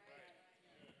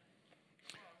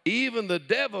 Even the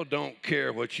devil don't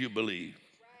care what you believe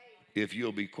if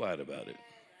you'll be quiet about it.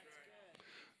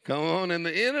 Come on, and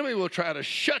the enemy will try to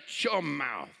shut your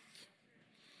mouth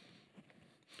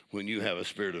when you have a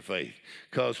spirit of faith.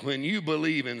 Because when you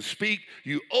believe and speak,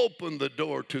 you open the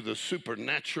door to the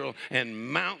supernatural,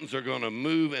 and mountains are going to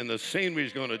move, and the scenery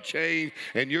is going to change,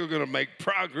 and you're going to make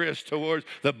progress towards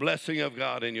the blessing of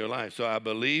God in your life. So I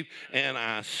believe and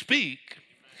I speak.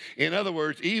 In other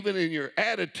words, even in your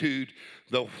attitude,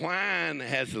 the whine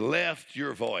has left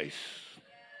your voice.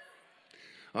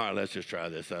 All right, let's just try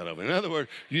this out over. In other words,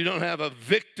 you don't have a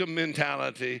victim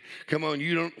mentality. Come on,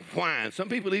 you don't whine. Some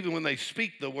people, even when they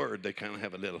speak the word, they kind of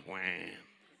have a little whine.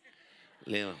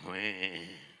 Little whine.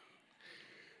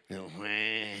 Little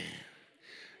whine.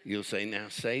 You'll say, now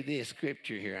say this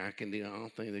scripture here. I can do all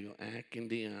things. They go, I can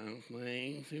do all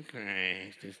things through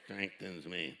Christ who strengthens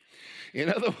me. In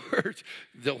other words,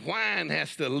 the whine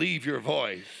has to leave your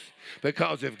voice.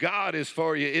 Because if God is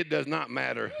for you, it does not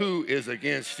matter who is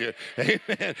against you.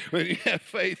 Amen. When you have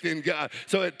faith in God.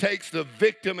 So it takes the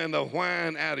victim and the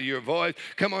whine out of your voice.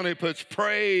 Come on, it puts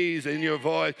praise in your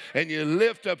voice and you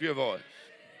lift up your voice.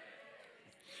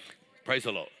 Praise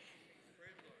the Lord.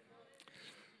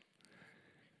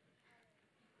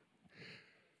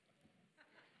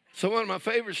 So one of my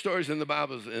favorite stories in the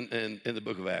Bible is in the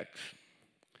book of Acts.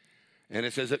 And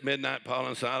it says at midnight, Paul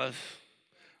and Silas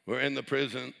were in the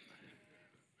prison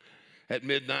at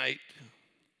midnight,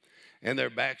 and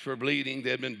their backs were bleeding. They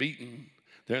had been beaten.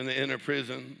 They're in the inner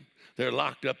prison. They're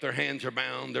locked up. Their hands are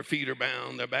bound. Their feet are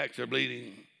bound. Their backs are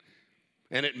bleeding.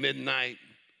 And at midnight,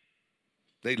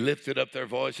 they lifted up their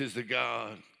voices to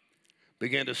God,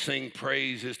 began to sing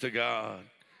praises to God.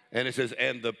 And it says,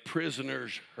 and the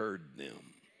prisoners heard them.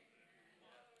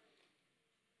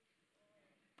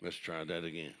 Let's try that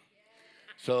again.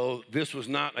 So this was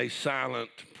not a silent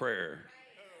prayer.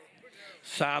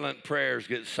 Silent prayers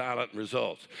get silent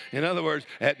results. In other words,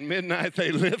 at midnight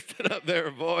they lifted up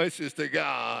their voices to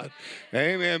God.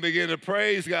 Amen. Begin to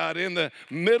praise God in the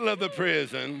middle of the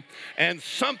prison. And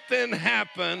something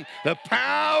happened. The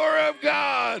power of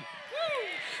God.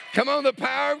 Come on, the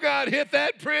power of God hit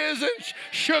that prison,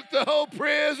 shook the whole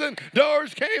prison.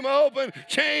 Doors came open,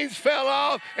 chains fell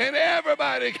off, and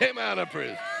everybody came out of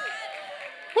prison.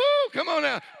 Woo, come on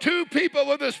now. 2 people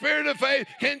with the spirit of faith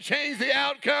can change the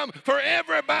outcome for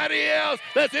everybody else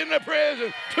that's in the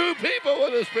prison. 2 people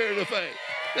with the spirit of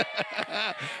faith.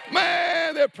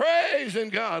 Man, they're praising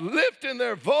God, lifting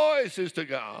their voices to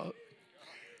God.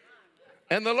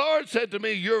 And the Lord said to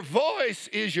me, your voice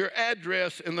is your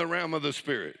address in the realm of the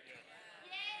Spirit.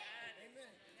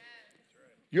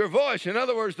 Your voice, in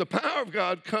other words, the power of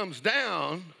God comes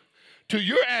down to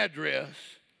your address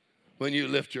when you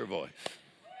lift your voice.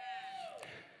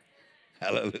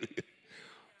 Hallelujah.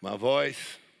 My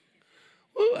voice,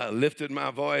 woo, I lifted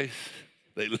my voice.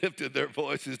 They lifted their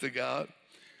voices to God.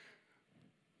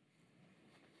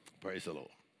 Praise the Lord.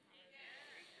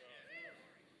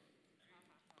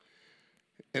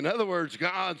 In other words,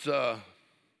 God's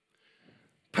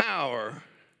power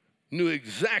knew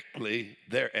exactly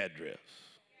their address.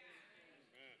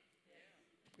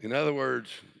 In other words,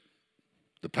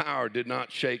 the power did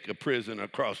not shake a prison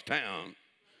across town.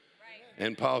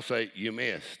 And Paul said, you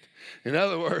missed. In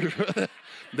other words,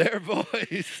 their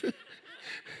voice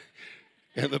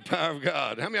and the power of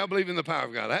God. How many of y'all believe in the power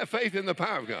of God? I have faith in the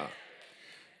power of God.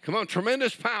 Come on,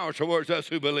 tremendous power towards us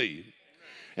who believe.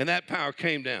 And that power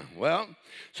came down. Well,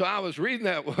 so I was reading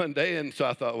that one day, and so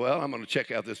I thought, well, I'm going to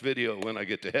check out this video when I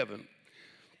get to heaven.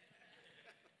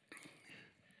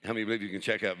 How many believe you can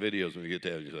check out videos when you get to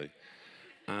heaven? You say,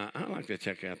 I'd like to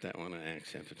check out that one in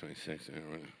Acts chapter 26.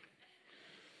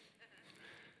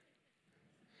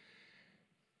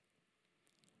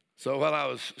 So while I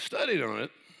was studying on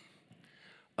it,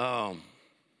 I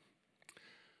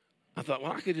thought,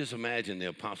 well, I could just imagine the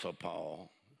Apostle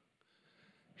Paul.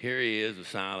 Here he is with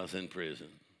Silas in prison.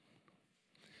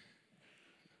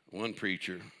 One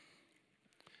preacher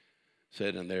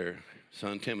said, and their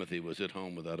son Timothy was at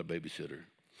home without a babysitter.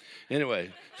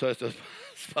 Anyway, so it's just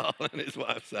Paul and his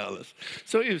wife Silas.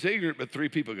 So he was ignorant, but 3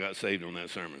 people got saved on that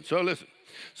sermon. So listen.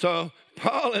 So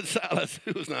Paul and Silas,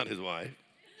 who was not his wife,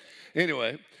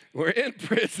 anyway, we're in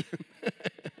prison.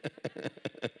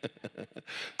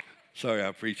 Sorry,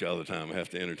 I preach all the time. I have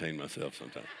to entertain myself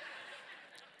sometimes.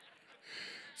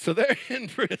 So they're in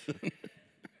prison.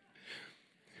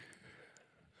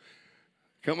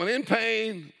 Coming in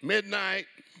pain, midnight.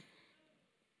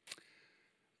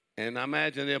 And I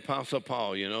imagine the Apostle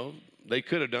Paul, you know, they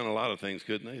could have done a lot of things,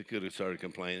 couldn't they? They could have started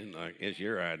complaining, like, it's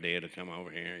your idea to come over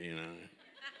here, you know.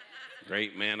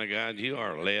 Great man of God, you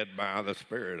are led by the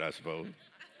Spirit, I suppose.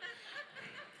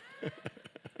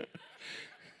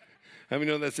 How many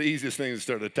know that's the easiest thing to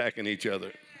start attacking each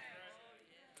other?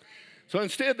 So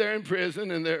instead, they're in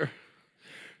prison, and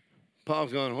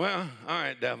Paul's going, well, all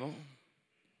right, devil.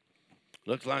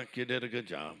 Looks like you did a good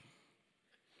job.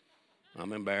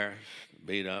 I'm embarrassed,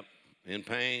 beat up, in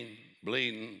pain,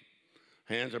 bleeding,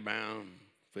 hands are bound,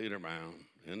 feet are bound,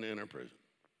 in the inner prison.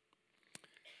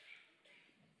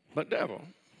 But devil,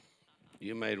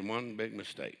 you made one big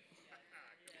mistake.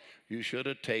 You should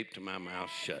have taped my mouth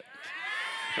shut.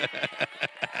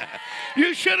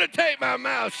 You should have taped my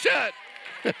mouth shut.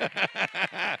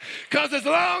 Because as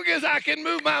long as I can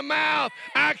move my mouth,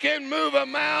 I can move a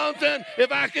mountain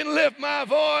if I can lift my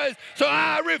voice. So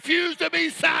I refuse to be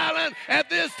silent at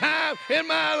this time in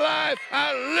my life.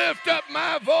 I lift up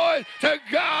my voice to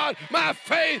God. My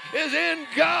faith is in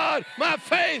God. My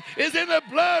faith is in the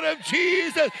blood of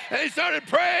Jesus. And he started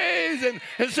praising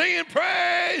and singing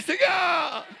praise to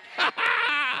God.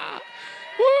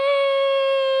 Woo!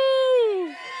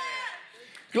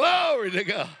 Glory to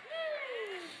God.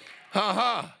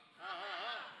 Ha-ha.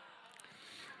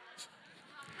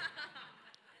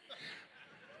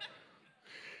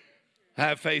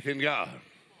 Have faith in God.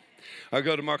 I'll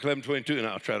go to Mark 11:22 and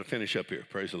I'll try to finish up here.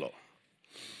 Praise the Lord.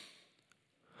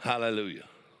 Hallelujah.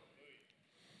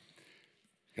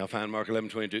 Y'all find Mark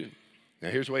 11:22? Now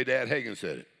here's the way Dad Hankins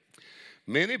said it.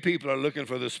 Many people are looking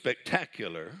for the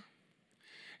spectacular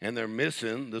and they're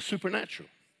missing the supernatural.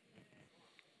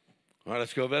 All right,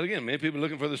 let's go over that again. Many people are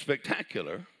looking for the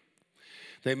spectacular.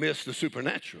 They miss the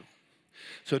supernatural.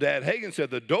 So Dad Hankins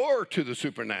said the door to the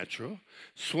supernatural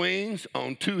swings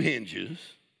on two hinges.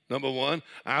 Number one,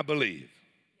 I believe.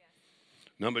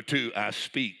 Number two, I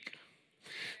speak.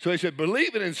 So he said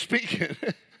believing and speaking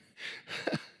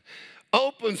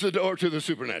opens the door to the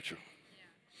supernatural.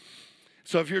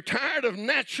 So if you're tired of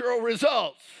natural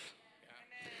results,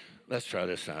 let's try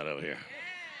this side over here.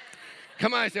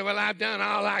 Come on, say, well, I've done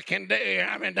all I can do.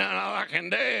 I've been done all I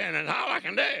can do, and it's all I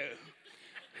can do.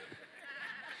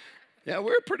 Yeah,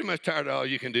 we're pretty much tired of all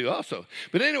you can do also.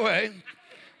 But anyway,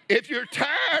 if you're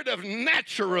tired of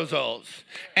natural results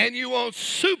and you want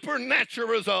supernatural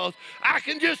results, I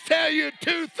can just tell you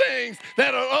two things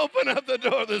that'll open up the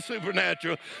door to the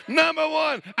supernatural. Number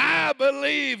one, I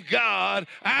believe God.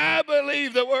 I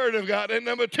believe the Word of God. And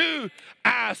number two,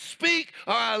 I speak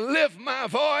or I lift my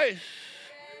voice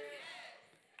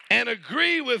and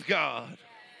agree with God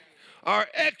or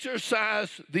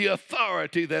exercise the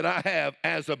authority that I have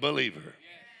as a believer.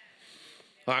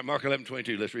 All right, Mark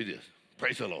 11:22. Let's read this.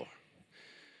 Praise the Lord.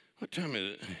 What time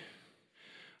is it?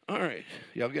 All right.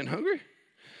 Y'all getting hungry?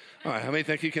 All right. How many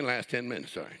think you can last 10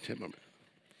 minutes? Sorry, 10 more minutes.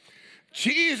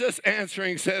 Jesus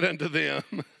answering said unto them,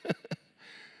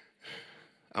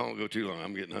 I won't go too long.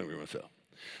 I'm getting hungry myself.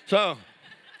 So,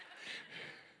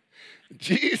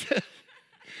 Jesus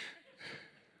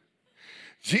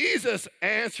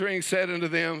answering said unto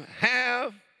them,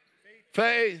 have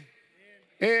faith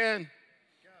in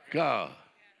God.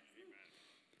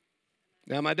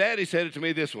 Now, my daddy said it to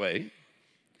me this way.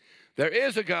 There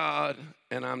is a God,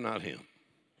 and I'm not him.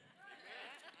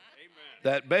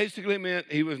 That basically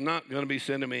meant he was not going to be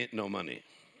sending me no money.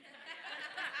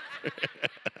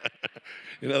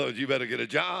 In other words, you better get a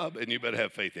job, and you better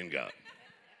have faith in God.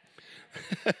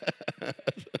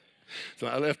 So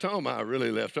I left home. I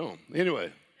really left home.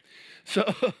 Anyway,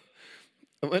 so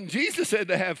when Jesus said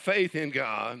to have faith in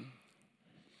God,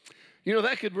 you know,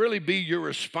 that could really be your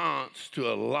response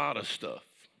to a lot of stuff.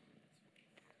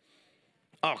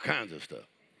 All kinds of stuff.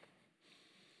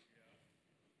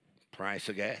 Price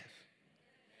of gas.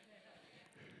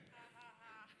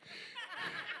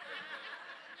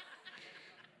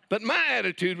 But my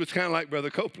attitude was kind of like Brother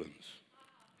Copeland's.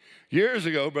 Years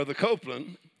ago, Brother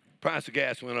Copeland, price of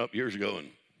gas went up years ago,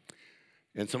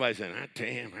 and somebody said, I tell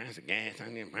you, price of gas, I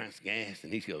need price of gas.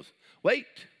 And he goes, wait,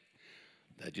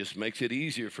 that just makes it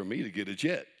easier for me to get a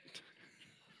jet.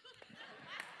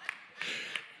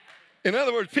 In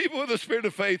other words, people with a spirit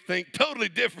of faith think totally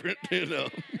different, you know.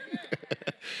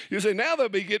 You say, now they'll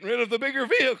be getting rid of the bigger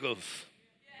vehicles.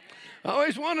 I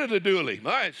always wanted a dually.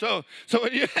 All right, so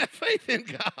when you have faith in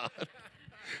God,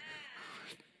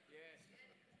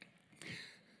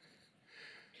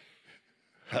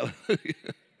 hallelujah.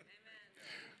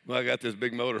 Well, I got this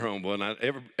big motorhome, boy, and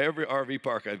every RV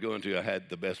park I'd go into, I had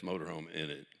the best motorhome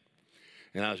in it.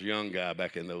 And I was a young guy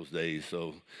back in those days,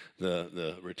 so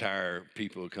the retired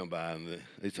people would come by and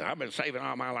they said, I've been saving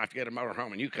all my life to get a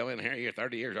motorhome, and you come in here, you're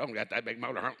 30 years old and got that big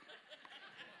motorhome.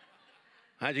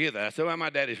 How'd you get that? I said, well, my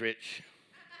daddy's rich.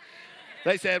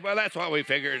 They said, well, that's what we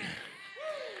figured.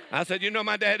 I said, you know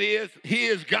my daddy is? He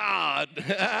is God.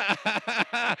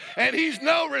 And he's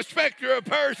no respecter of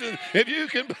persons, if you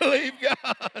can believe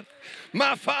God.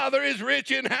 My Father is rich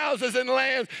in houses and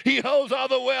lands. He holds all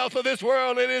the wealth of this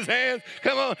world in his hands.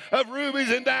 Come on, of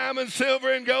rubies and diamonds,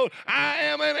 silver and gold. I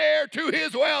am an heir to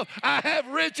his wealth. I have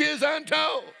riches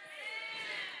untold.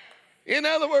 In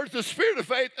other words, the spirit of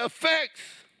faith affects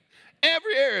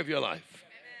every area of your life.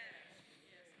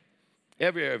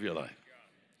 Every area of your life.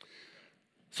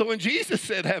 So when Jesus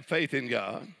said, have faith in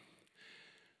God,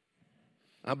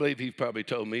 I believe he probably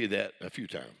told me that a few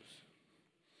times.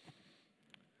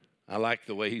 I like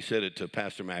the way he said it to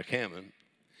Pastor Mac Hammond.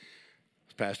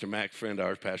 Pastor Mac, friend of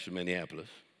ours, pastor in Minneapolis.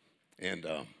 And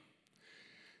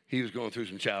he was going through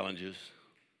some challenges.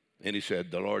 And he said,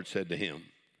 the Lord said to him,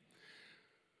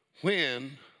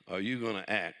 when are you going to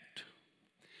act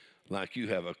like you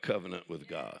have a covenant with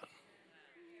God?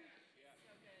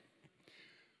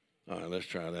 All right, let's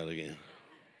try that again.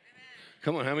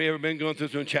 Come on, how many ever been going through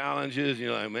some challenges?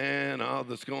 You're like, man, all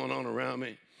that's going on around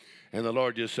me. And the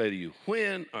Lord just say to you,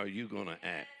 when are you going to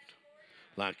act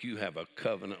like you have a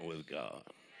covenant with God?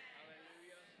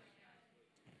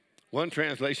 One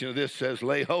translation of this says,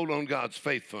 lay hold on God's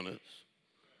faithfulness.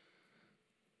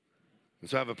 And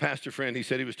so I have a pastor friend, he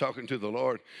said he was talking to the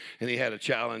Lord, and he had a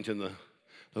challenge, and the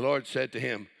Lord said to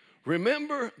him,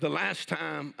 remember the last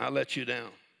time I let you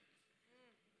down?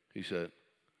 He said,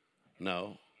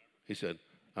 no. He said,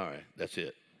 all right, that's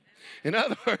it. In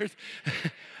other words,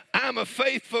 I'm a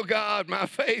faithful God. My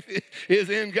faith is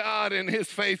in God and his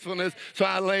faithfulness. So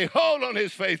I lay hold on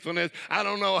his faithfulness. I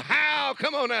don't know how.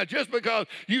 Come on now. Just because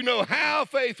you know how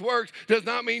faith works does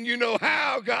not mean you know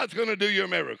how God's going to do your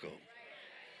miracle.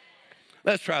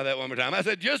 Let's try that one more time. I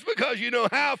said, just because you know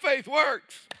how faith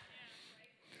works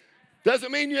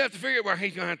doesn't mean you have to figure out, well,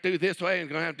 he's going to have to do this way and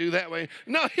going to have to do that way.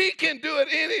 No, he can do it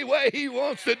any way he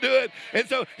wants to do it. And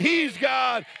so he's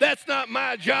God. That's not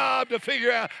my job to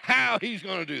figure out how he's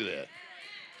going to do that.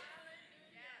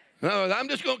 No, I'm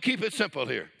just going to keep it simple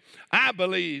here. I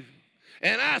believe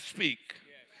and I speak.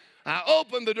 I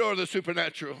open the door of the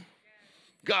supernatural.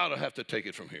 God will have to take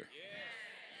it from here.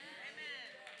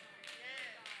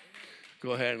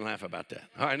 Go ahead and laugh about that.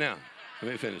 All right, now,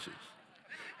 let me finish this.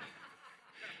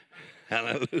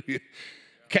 Hallelujah.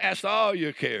 Cast all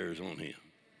your cares on him.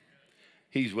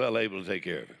 He's well able to take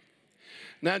care of it.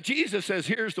 Now, Jesus says,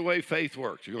 here's the way faith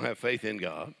works. You're going to have faith in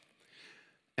God.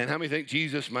 And how many think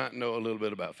Jesus might know a little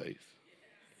bit about faith?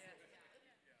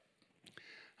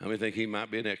 How many think he might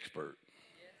be an expert?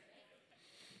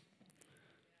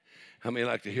 How many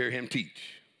like to hear him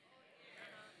teach?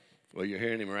 Well, you're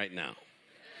hearing him right now.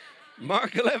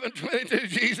 Mark 11:22,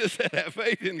 Jesus said, have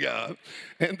faith in God.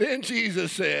 And then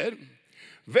Jesus said,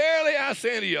 verily I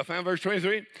say unto you, I found verse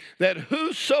 23, that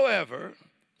whosoever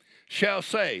shall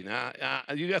say, now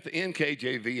you got the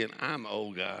NKJV, and I'm an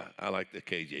old guy, I like the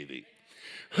KJV.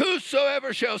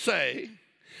 Whosoever shall say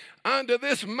unto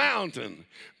this mountain,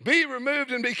 be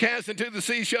removed and be cast into the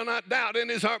sea, shall not doubt in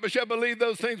his heart, but shall believe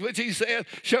those things which he saith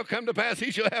shall come to pass, he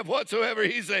shall have whatsoever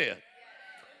he saith.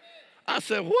 I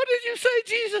said, what did you say,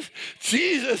 Jesus?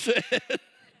 Jesus said,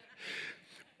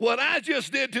 what I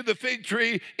just did to the fig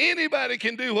tree, anybody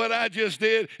can do what I just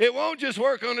did. It won't just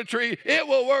work on a tree. It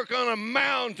will work on a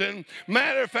mountain.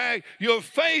 Matter of fact, your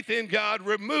faith in God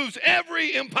removes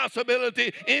every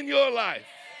impossibility in your life.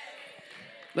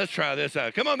 Let's try this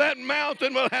out. Come on, that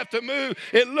mountain will have to move.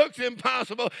 It looks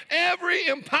impossible. Every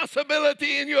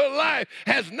impossibility in your life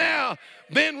has now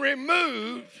been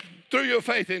removed through your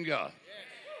faith in God.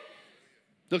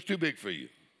 Looks too big for you.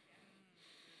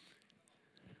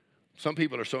 Some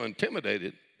people are so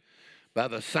intimidated by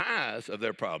the size of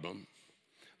their problem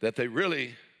that they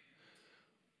really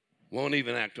won't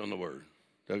even act on the word.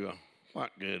 They'll go, what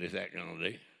good is that going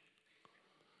to do?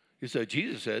 You say,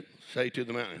 Jesus said, say to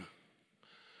the mountain,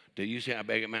 do you see how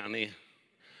big a mountain is?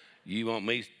 You want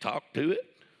me to talk to it?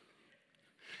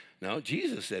 No,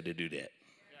 Jesus said to do that.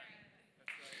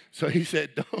 So he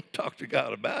said, don't talk to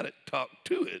God about it, talk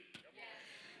to it.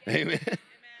 Amen.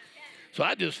 So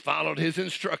I just followed his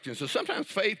instructions. So sometimes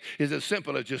faith is as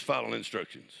simple as just following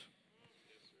instructions.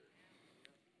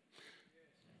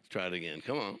 Let's try it again.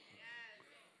 Come on.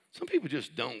 Some people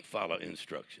just don't follow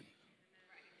instructions.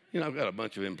 You know, I've got a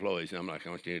bunch of employees, and I'm like, I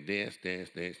want you to do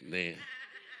this.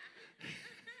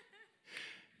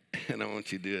 And I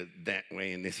want you to do it that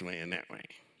way and this way and that way.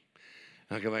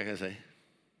 I'll go back and say,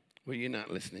 well, you're not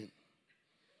listening.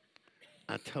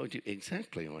 I told you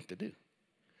exactly what to do.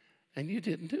 And you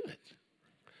didn't do it.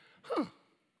 Huh.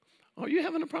 Are you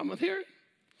having a problem with hearing?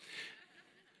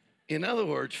 In other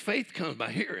words, faith comes by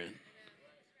hearing.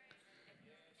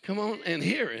 Come on, and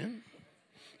hearing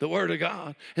the word of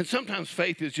God. And sometimes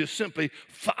faith is just simply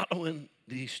following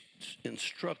these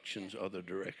instructions or the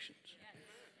directions.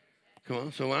 Come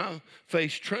on. So when I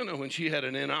faced Trina when she had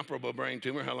an inoperable brain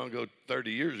tumor, how long ago?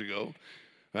 30 years ago.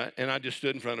 Right? And I just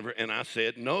stood in front of her and I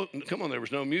said, no, come on, there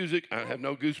was no music. I have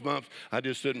no goosebumps. I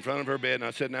just stood in front of her bed and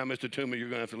I said, now, Mr. Toomer, you're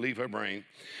going to have to leave her brain.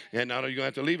 And not only are you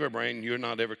going to have to leave her brain, you're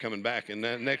not ever coming back. And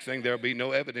the next thing, there'll be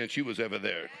no evidence she was ever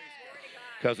there.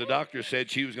 Because the doctor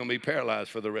said she was going to be paralyzed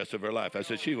for the rest of her life. I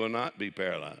said, she will not be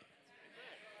paralyzed.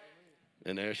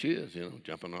 And there she is, you know,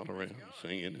 jumping all around,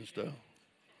 singing and stuff.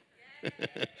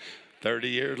 30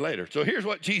 years later. So here's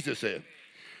what Jesus said.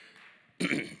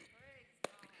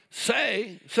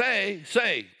 Say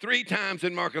 3 times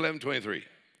in Mark 11:23.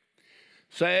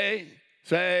 Say.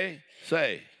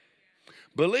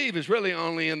 Believe is really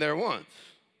only in there once.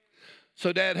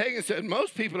 So Dad Hankins said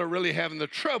most people are really having the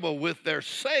trouble with their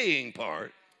saying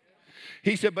part.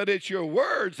 He said, but it's your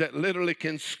words that literally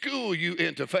can school you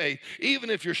into faith. Even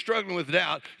if you're struggling with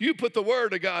doubt, you put the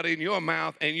word of God in your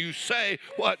mouth and you say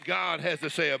what God has to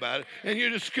say about it, and you're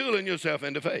just schooling yourself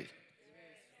into faith.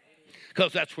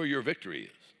 Because that's where your victory is.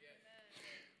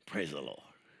 Praise the Lord.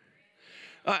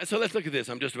 All right, so let's look at this.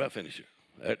 I'm just about finished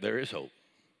here. There is hope.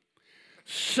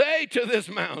 Say to this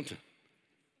mountain,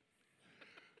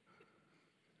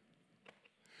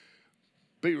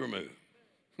 be removed.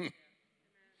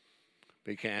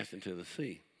 Be cast into the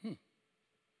sea.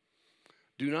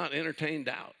 Do not entertain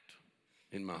doubt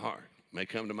in my heart. It may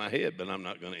come to my head, but I'm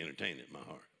not going to entertain it in my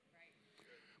heart.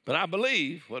 But I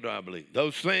believe, what do I believe?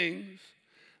 Those things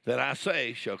that I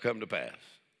say shall come to pass.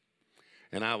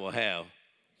 And I will have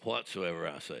whatsoever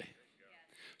I say.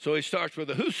 So he starts with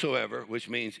a whosoever, which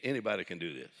means anybody can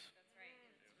do this.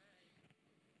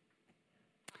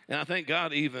 And I think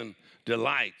God even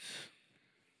delights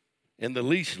in the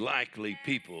least likely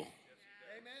people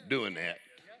doing that.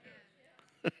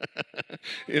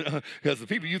 You know, because the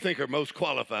people you think are most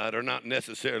qualified are not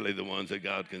necessarily the ones that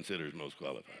God considers most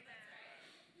qualified.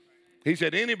 He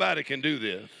said anybody can do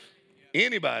this.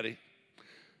 Anybody.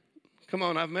 Come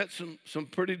on, I've met some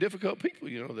pretty difficult people,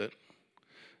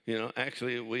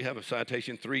 actually we have a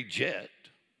Citation 3 jet.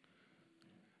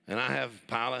 And I have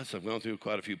pilots. I've gone through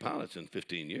quite a few pilots in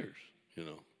 15 years,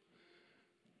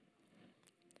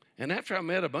 And after I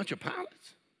met a bunch of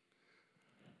pilots,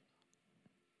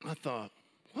 I thought,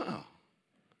 wow,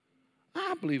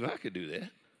 I believe I could do that.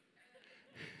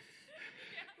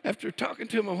 After talking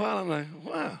to him a while, I'm like,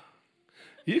 wow,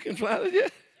 you can fly the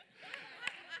jet?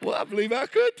 Well, I believe I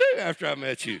could too after I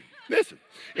met you. Listen,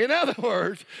 in other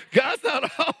words, God's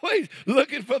not always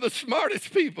looking for the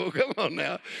smartest people. Come on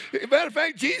now. Matter of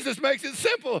fact, Jesus makes it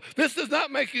simple. This does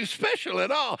not make you special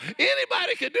at all.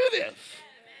 Anybody can do this.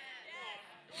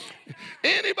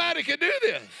 Anybody can do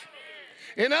this.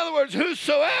 In other words,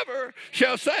 whosoever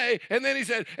shall say, and then he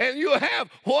said, and you have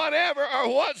whatever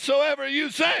or whatsoever you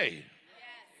say.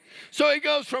 So he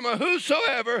goes from a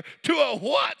whosoever to a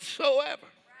whatsoever.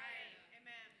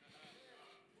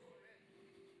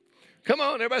 Come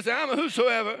on, everybody say, I'm a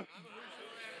whosoever,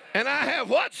 and I have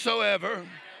whatsoever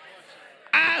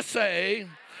I say,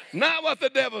 not what the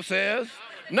devil says,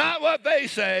 not what they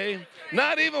say,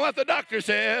 not even what the doctor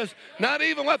says, not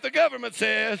even what the government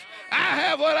says. I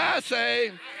have what I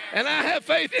say, and I have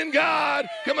faith in God.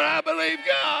 Come on, I believe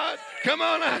God. Come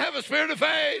on, I have a spirit of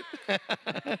faith.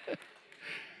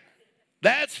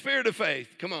 That spirit of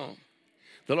faith, come on.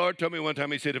 The Lord told me one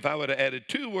time, he said, if I would have added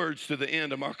 2 words to the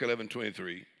end of Mark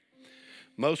 11:23,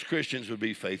 most Christians would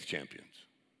be faith champions.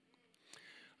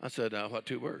 I said, what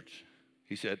 2 words?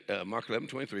 He said, Mark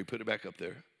 11:23, put it back up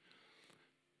there.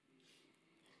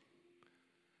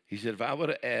 He said, if I would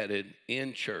have added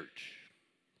in church.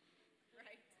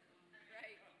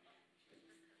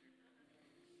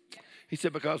 He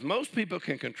said, because most people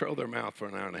can control their mouth for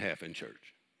an hour and a half in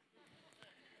church.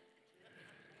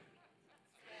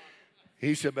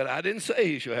 He said, but I didn't say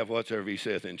he shall have whatsoever he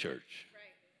saith in church.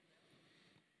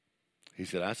 He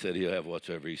said, I said he'll have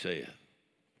whatsoever he saith.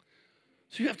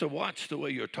 So you have to watch the way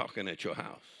you're talking at your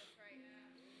house.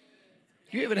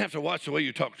 You even have to watch the way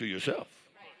you talk to yourself.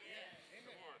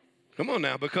 Come on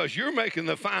now, because you're making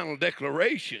the final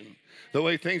declaration, the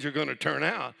way things are going to turn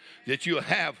out, that you'll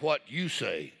have what you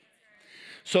say.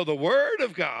 So the word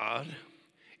of God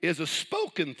is a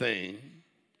spoken thing.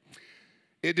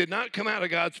 It did not come out of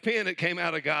God's pen, it came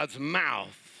out of God's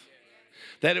mouth.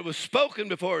 That it was spoken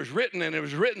before it was written, and it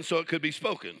was written so it could be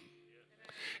spoken.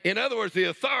 In other words, the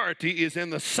authority is in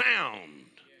the sound.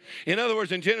 In other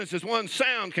words, in Genesis 1,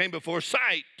 sound came before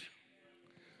sight.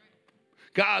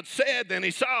 God said, then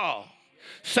he saw.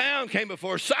 Sound came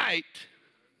before sight.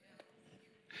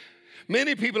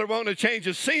 Many people are wanting a change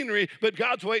of scenery, but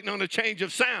God's waiting on a change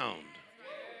of sound.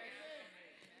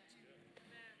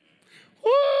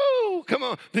 Woo! Come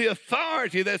on. The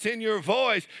authority that's in your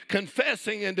voice,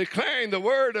 confessing and declaring the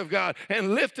word of God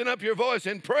and lifting up your voice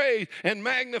in praise and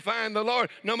magnifying the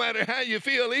Lord, no matter how you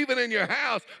feel, even in your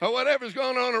house or whatever's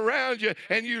going on around you,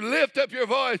 and you lift up your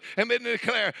voice and begin to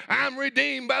declare, I'm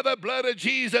redeemed by the blood of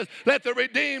Jesus. Let the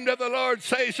redeemed of the Lord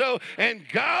say so. And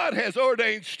God has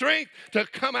ordained strength to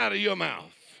come out of your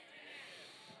mouth.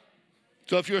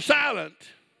 So if you're silent,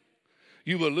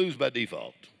 you will lose by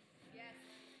default.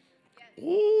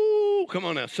 Ooh, come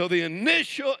on now. So the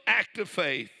initial act of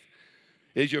faith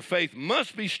is your faith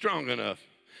must be strong enough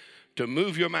to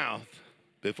move your mouth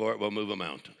before it will move a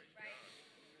mountain.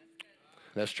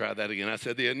 Let's try that again. I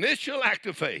said the initial act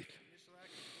of faith,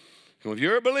 if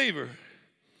you're a believer,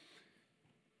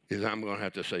 is I'm going to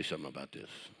have to say something about this.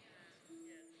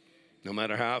 No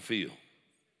matter how I feel.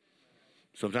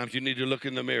 Sometimes you need to look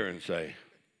in the mirror and say,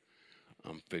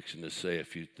 I'm fixing to say a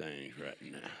few things right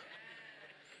now.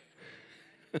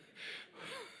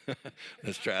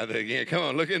 Let's try that again. Come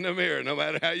on, look in the mirror, no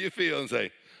matter how you feel, and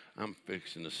say, I'm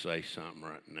fixing to say something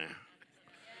right now.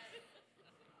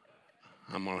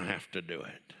 I'm going to have to do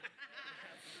it.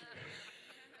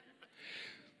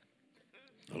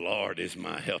 The Lord is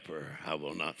my helper. I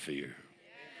will not fear.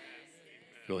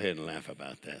 Go ahead and laugh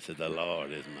about that. Say, the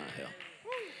Lord is my helper.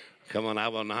 Come on, I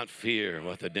will not fear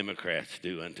what the Democrats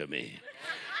do unto me.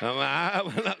 I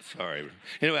will not, sorry.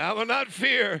 Anyway, I will not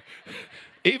fear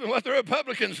even what the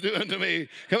Republicans do unto me.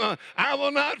 Come on, I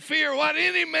will not fear what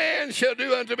any man shall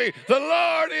do unto me. The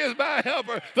Lord is my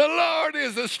helper. The Lord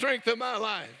is the strength of my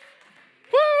life.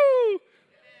 Woo!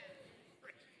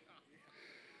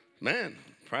 Man,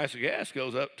 price of gas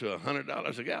goes up to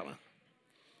 $100 a gallon.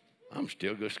 I'm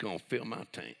still just going to fill my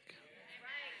tank.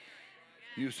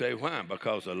 You say, why?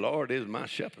 Because the Lord is my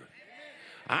shepherd.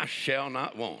 I shall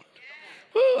not want.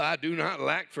 Woo, I do not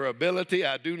lack for ability.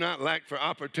 I do not lack for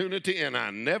opportunity, and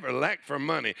I never lack for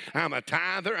money. I'm a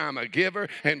tither. I'm a giver,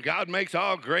 and God makes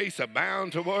all grace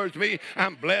abound towards me.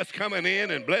 I'm blessed coming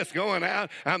in and blessed going out.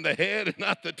 I'm the head and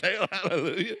not the tail.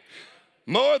 Hallelujah.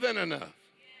 More than enough.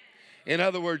 In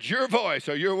other words, your voice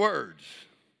or your words.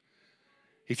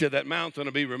 He said that mountain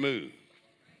will be removed.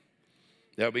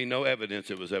 There'll be no evidence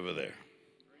it was ever there.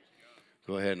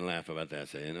 Go ahead and laugh about that.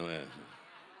 Say, no evidence.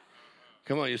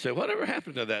 Come on, you say, whatever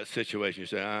happened to that situation? You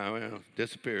say, well,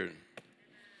 disappeared.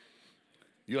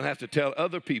 You'll have to tell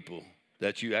other people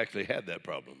that you actually had that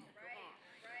problem.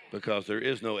 Because there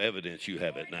is no evidence you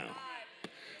have it now.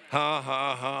 Ha,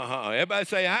 ha, ha, ha. Everybody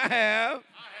say, I have.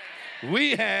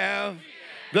 We have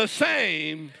the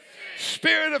same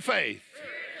spirit of faith.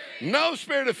 No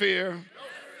spirit of fear.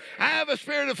 I have a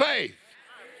spirit of faith.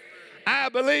 I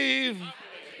believe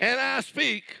and I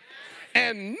speak,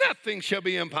 and nothing shall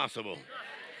be impossible.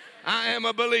 I am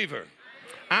a believer.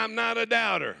 I'm not a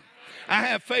doubter. I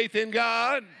have faith in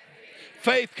God.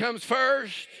 Faith comes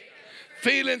first.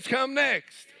 Feelings come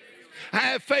next. I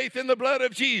have faith in the blood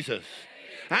of Jesus.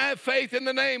 I have faith in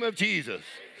the name of Jesus.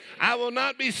 I will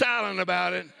not be silent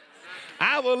about it.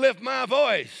 I will lift my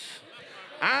voice.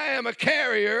 I am a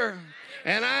carrier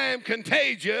and I am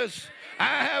contagious.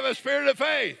 I have a spirit of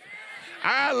faith.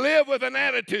 I live with an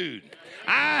attitude.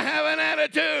 I have an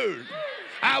attitude.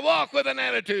 I walk with an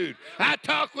attitude. I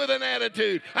talk with an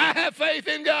attitude. I have faith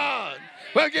in God.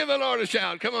 Well, give the Lord a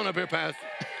shout. Come on up here, Pastor.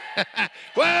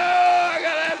 Well, I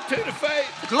got an attitude of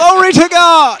faith. Glory to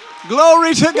God.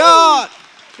 Glory to God.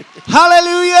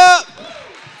 Hallelujah.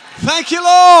 Thank you,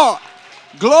 Lord.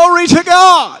 Glory to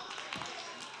God.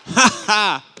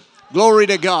 Glory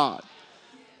to God.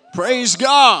 Praise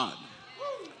God.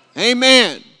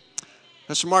 Amen.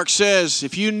 Pastor Mark says,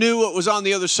 if you knew what was on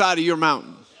the other side of your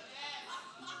mountain,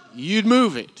 you'd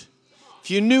move it.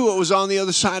 If you knew what was on the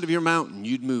other side of your mountain,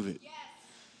 you'd move it.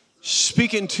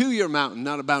 Speaking to your mountain,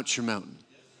 not about your mountain.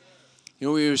 You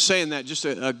know, we were saying that, just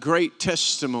a great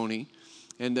testimony.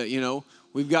 And,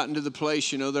 we've gotten to the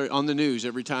place, they're on the news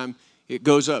every time it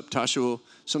goes up. Tasha will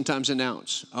sometimes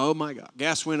announce, oh, my God,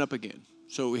 gas went up again.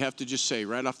 So we have to just say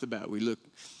right off the bat, we look,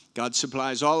 God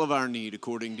supplies all of our need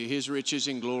according to his riches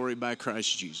and glory by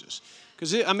Christ Jesus.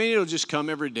 Because, it'll just come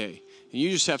every day. And you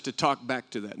just have to talk back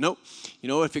to that. Nope.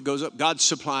 If it goes up, God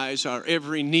supplies our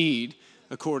every need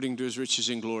according to his riches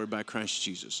and glory by Christ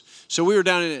Jesus. So we were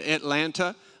down in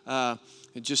Atlanta,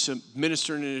 just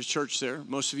ministering in a church there.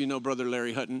 Most of you know Brother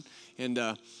Larry Hutton. And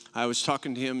I was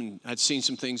talking to him, and I'd seen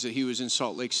some things that he was in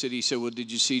Salt Lake City. He said, well, did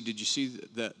you see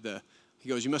the he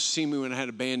goes, you must have seen me when I had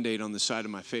a Band-Aid on the side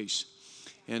of my face.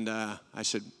 And I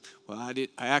said, well, I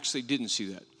actually didn't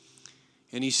see that.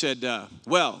 And he said,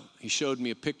 he showed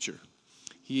me a picture.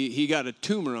 He got a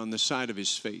tumor on the side of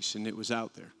his face, and it was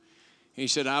out there. And he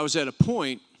said, I was at a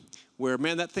point where,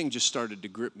 man, that thing just started to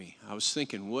grip me. I was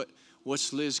thinking,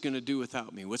 what's Liz going to do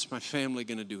without me? What's my family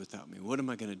going to do without me? What am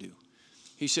I going to do?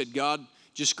 He said, God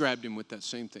just grabbed him with that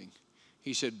same thing.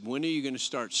 He said, when are you going to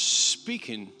start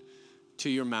speaking to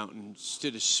your mountain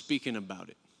instead of speaking about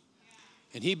it?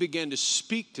 And he began to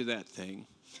speak to that thing.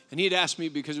 And he had asked me,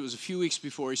 because it was a few weeks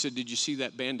before, he said, did you see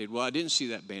that Band-Aid? Well, I didn't see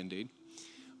that Band-Aid.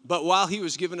 But while he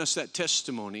was giving us that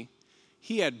testimony,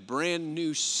 he had brand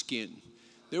new skin.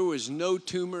 There was no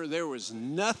tumor. There was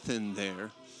nothing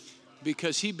there,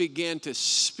 because he began to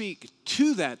speak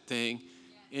to that thing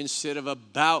instead of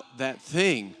about that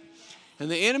thing. And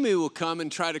the enemy will come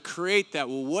and try to create that.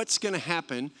 Well, what's going to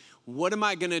happen? What am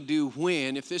I going to do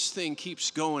when, if this thing keeps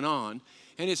going on?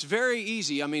 And it's very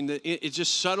easy. I mean, it's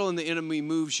just subtle, and the enemy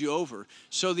moves you over.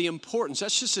 So the importance,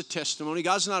 that's just a testimony.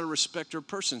 God's not a respecter of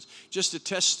persons. Just a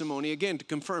testimony, again, to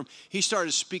confirm. He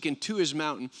started speaking to his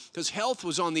mountain because health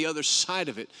was on the other side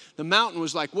of it. The mountain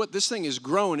was like, what? This thing is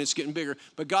growing. It's getting bigger.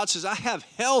 But God says, I have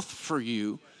health for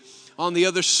you on the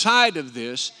other side of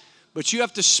this, but you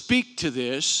have to speak to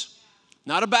this.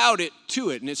 Not about it,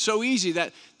 to it. And it's so easy,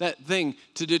 that thing,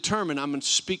 to determine I'm going to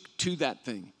speak to that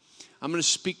thing. I'm going to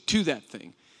speak to that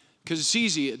thing. Because it's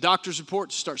easy. A doctor's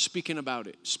report, start speaking about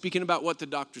it. Speaking about what the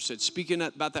doctor said. Speaking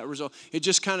about that result. It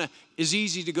just kind of is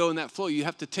easy to go in that flow. You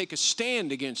have to take a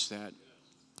stand against that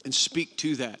and speak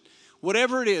to that.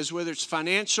 Whatever it is, whether it's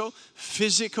financial,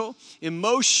 physical,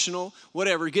 emotional,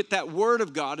 whatever, get that word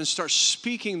of God and start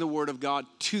speaking the word of God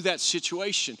to that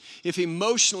situation. If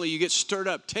emotionally you get stirred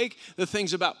up, take the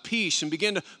things about peace and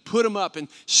begin to put them up and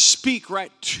speak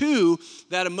right to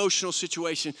that emotional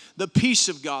situation. The peace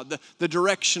of God, the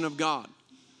direction of God.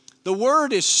 The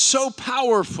word is so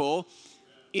powerful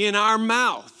in our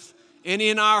mouth and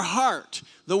in our heart.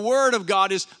 The word of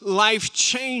God is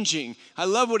life-changing. I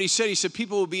love what he said. He said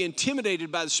people will be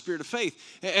intimidated by the spirit of faith.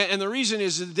 And the reason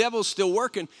is the devil's still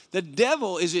working. The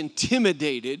devil is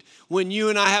intimidated when you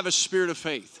and I have a spirit of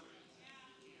faith.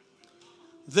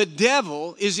 The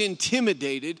devil is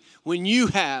intimidated when you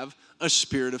have a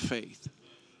spirit of faith.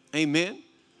 Amen?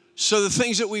 So the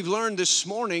things that we've learned this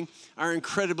morning are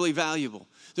incredibly valuable.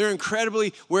 They're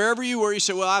incredibly, wherever you were, you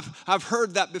say, well, I've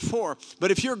heard that before.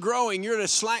 But if you're growing, you're at a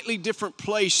slightly different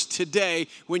place today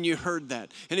when you heard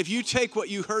that. And if you take what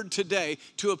you heard today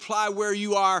to apply where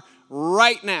you are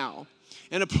right now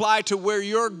and apply to where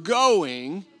you're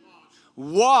going,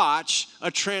 watch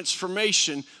a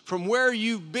transformation from where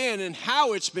you've been and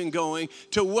how it's been going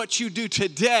to what you do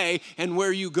today and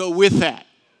where you go with that.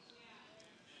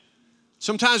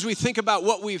 Sometimes we think about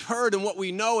what we've heard and what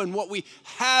we know and what we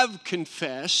have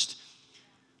confessed.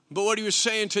 But what he was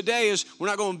saying today is we're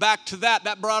not going back to that.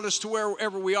 That brought us to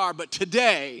wherever we are. But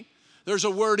today, there's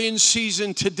a word in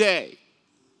season today.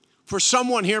 For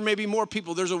someone here, maybe more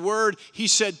people, there's a word he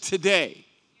said today.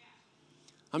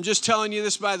 I'm just telling you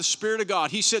this by the Spirit of God.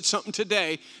 He said something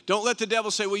today. Don't let the devil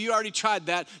say, well, you already tried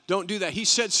that. Don't do that. He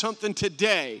said something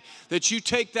today that you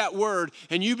take that word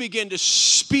and you begin to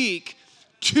speak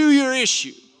to your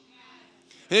issue.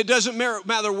 And it doesn't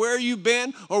matter where you've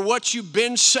been or what you've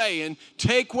been saying.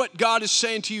 Take what God is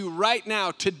saying to you right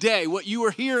now, today, what you are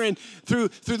hearing through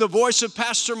the voice of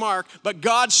Pastor Mark, but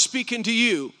God's speaking to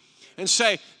you. And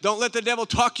say, don't let the devil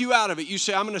talk you out of it. You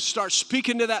say, I'm going to start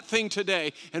speaking to that thing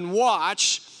today. And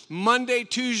watch, Monday,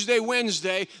 Tuesday,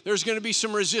 Wednesday, there's going to be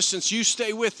some resistance. You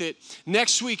stay with it.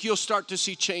 Next week, you'll start to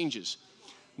see changes.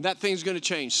 That thing's going to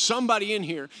change. Somebody in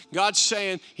here, God's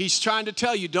saying, he's trying to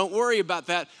tell you, don't worry about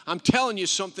that. I'm telling you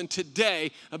something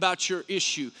today about your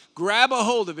issue. Grab a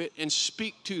hold of it and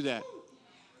speak to that.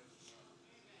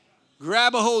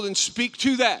 Grab a hold and speak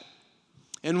to that.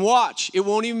 And watch. It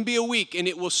won't even be a week, and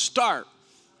it will start.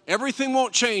 Everything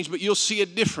won't change, but you'll see a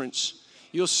difference.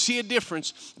 You'll see a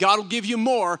difference. God will give you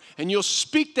more, and you'll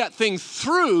speak that thing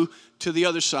through to the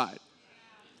other side.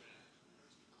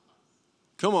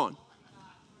 Come on.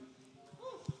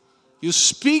 You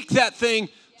speak that thing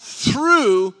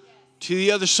through to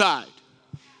the other side.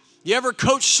 You ever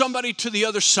coach somebody to the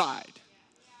other side?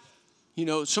 You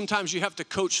know, sometimes you have to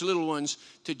coach little ones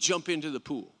to jump into the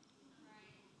pool.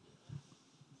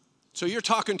 So you're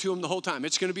talking to them the whole time.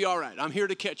 It's going to be all right. I'm here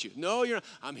to catch you. No, you're not.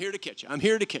 I'm here to catch you. I'm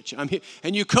here to catch you. I'm here.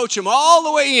 And you coach them all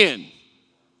the way in.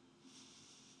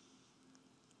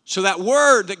 So that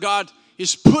word that God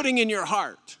is putting in your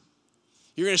heart,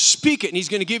 you're going to speak it, and he's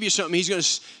going to give you something. He's going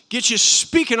to get you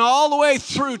speaking all the way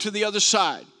through to the other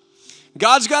side.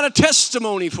 God's got a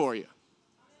testimony for you.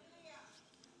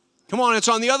 Come on, it's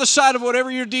on the other side of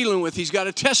whatever you're dealing with. He's got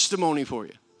a testimony for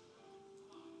you.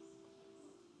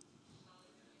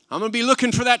 I'm going to be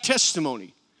looking for that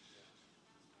testimony.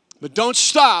 But don't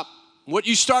stop. What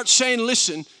you start saying,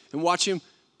 listen, and watch him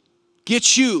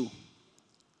get you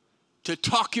to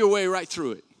talk your way right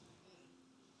through it.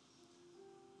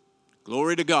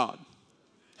 Glory to God.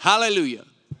 Hallelujah.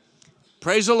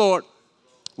 Praise the Lord.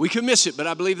 We can miss it, but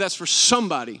I believe that's for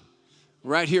somebody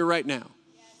right here, right now.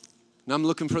 And I'm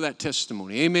looking for that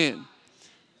testimony. Amen.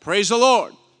 Praise the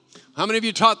Lord. How many of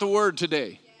you taught the word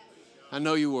today? I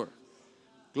know you were.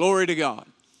 Glory to God.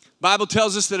 Bible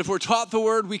tells us that if we're taught the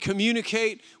word, we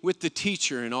communicate with the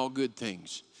teacher in all good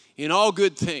things. In all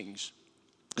good things.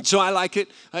 And so I like it.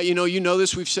 You know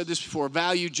this. We've said this before.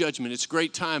 Value judgment. It's a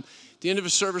great time the end of a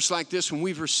service like this, when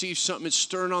we've received something, it's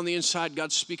stirring on the inside,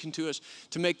 God's speaking to us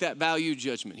to make that value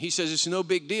judgment. He says it's no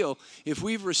big deal if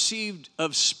we've received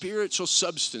of spiritual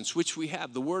substance, which we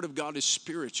have. The Word of God is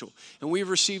spiritual, and we've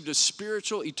received a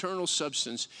spiritual, eternal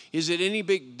substance. Is it any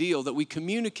big deal that we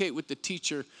communicate with the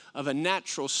teacher of a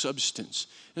natural substance?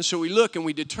 And so we look and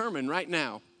we determine right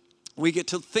now, we get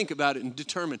to think about it and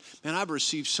determine, man, I've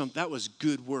received something. That was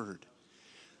good word.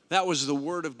 That was the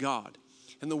Word of God.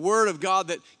 And the Word of God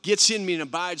that gets in me and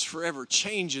abides forever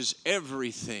changes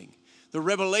everything. The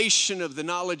revelation of the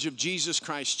knowledge of Jesus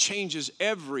Christ changes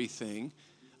everything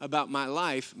about my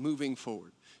life moving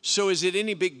forward. So is it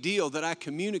any big deal that I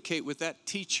communicate with that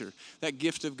teacher, that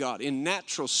gift of God, in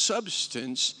natural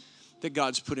substance that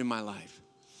God's put in my life?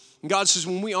 And God says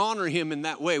when we honor Him in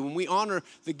that way, when we honor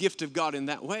the gift of God in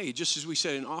that way, just as we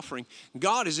said in offering,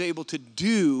 God is able to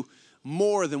do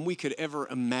more than we could ever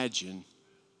imagine.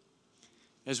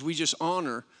 As we just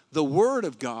honor the Word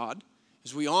of God,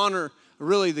 as we honor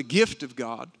really the gift of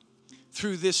God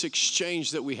through this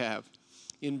exchange that we have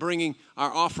in bringing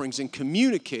our offerings and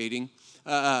communicating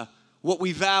what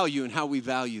we value and how we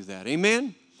value that.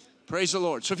 Amen? Praise the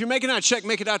Lord. So if you're making out a check,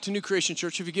 make it out to New Creation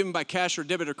Church. If you're giving by cash or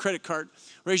debit or credit card,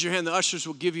 raise your hand. The ushers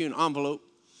will give you an envelope.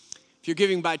 If you're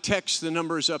giving by text, the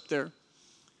number is up there.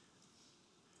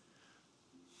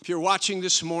 If you're watching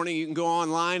this morning, you can go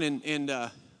online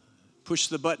and push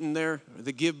the button there,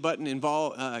 the give button,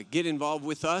 get involved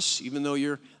with us, even though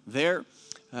you're there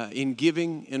in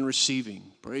giving and receiving.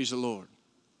 Praise the Lord.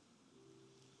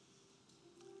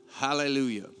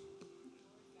 Hallelujah.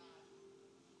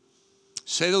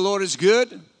 Say the Lord is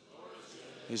good.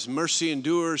 His mercy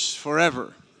endures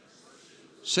forever.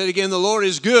 Say it again, the Lord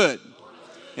is good.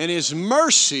 And His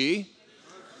mercy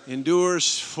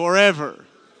endures forever.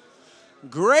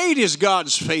 Great is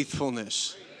God's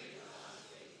faithfulness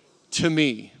to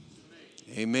me.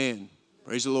 Amen.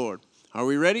 Praise the Lord. Are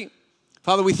we ready?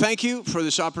 Father, we thank you for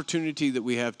this opportunity that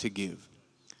we have to give.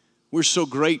 We're so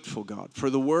grateful, God, for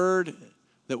the word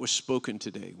that was spoken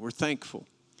today. We're thankful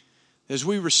as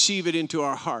we receive it into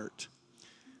our heart,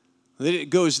 that it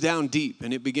goes down deep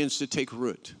and it begins to take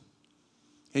root.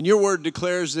 And your word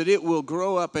declares that it will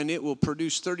grow up and it will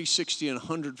produce 30, 60, and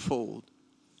 100-fold.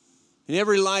 In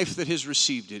every life that has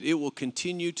received it, it will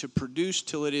continue to produce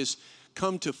till it is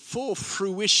come to full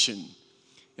fruition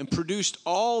and produced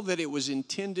all that it was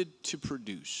intended to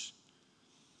produce.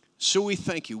 So we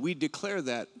thank you. We declare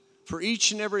that for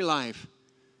each and every life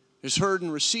has heard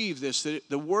and received this, that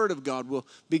the Word of God will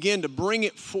begin to bring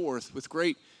it forth with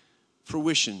great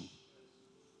fruition.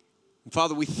 And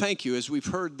Father, we thank you as we've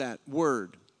heard that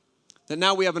word, that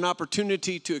now we have an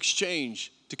opportunity to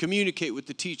exchange, to communicate with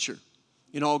the teacher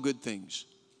in all good things.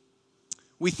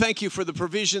 We thank you for the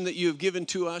provision that you have given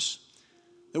to us,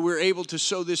 that we're able to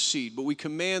sow this seed, but we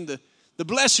command the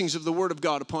blessings of the Word of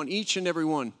God upon each and every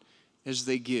one as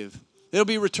they give. They'll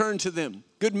be returned to them.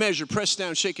 Good measure, pressed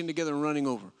down, shaken together, and running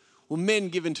over. Will men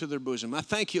give into their bosom. I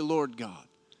thank you, Lord God,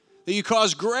 that you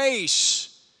cause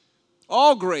grace,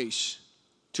 all grace,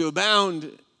 to abound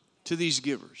to these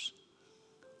givers.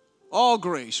 All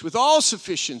grace, with all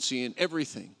sufficiency in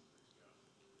everything,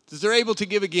 that they're able to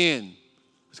give again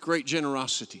with great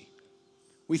generosity.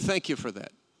 We thank you for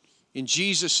that. In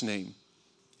Jesus' name,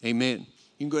 amen.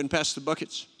 You can go ahead and pass the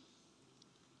buckets.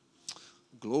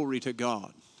 Glory to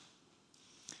God.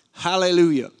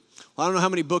 Hallelujah. Well, I don't know how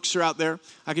many books are out there.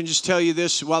 I can just tell you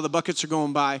this while the buckets are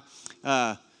going by.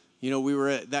 We were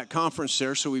at that conference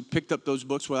there, so we picked up those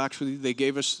books. Well, actually, they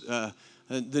gave us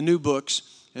the new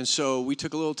books. And so we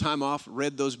took a little time off,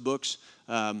 read those books.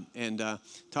 And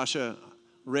Tasha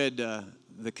read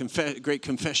the Great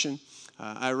Confession.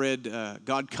 I read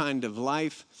God Kind of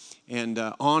Life and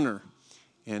Honor.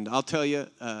 And I'll tell you,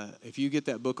 if you get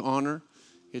that book, Honor,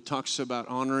 it talks about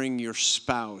honoring your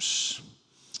spouse,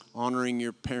 honoring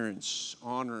your parents,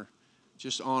 honor,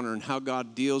 and how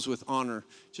God deals with honor.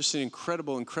 Just an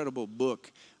incredible, incredible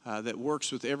book that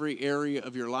works with every area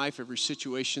of your life, every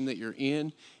situation that you're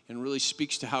in, and really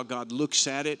speaks to how God looks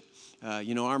at it.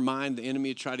 Our mind, the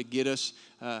enemy, try to get us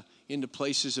into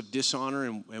places of dishonor,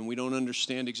 and we don't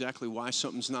understand exactly why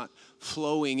something's not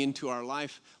flowing into our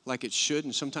life like it should.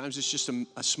 And sometimes it's just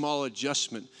a small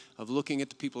adjustment of looking at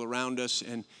the people around us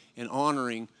and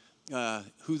honoring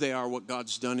who they are, what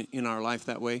God's done in our life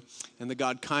that way. And the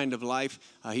God kind of life,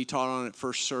 he taught on it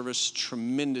first service.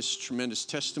 Tremendous, tremendous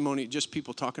testimony. Just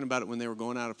people talking about it when they were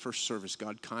going out of first service.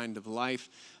 God kind of life.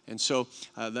 And so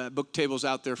that book table's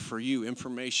out there for you,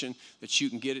 information that you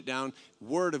can get it down.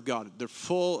 Word of God. They're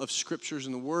full of scriptures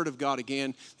and the Word of God,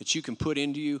 again, that you can put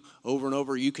into you over and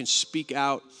over. You can speak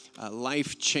out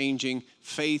life-changing,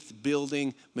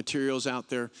 faith-building materials out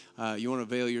there. You want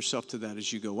to avail yourself to that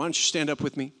as you go. Why don't you stand up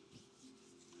with me?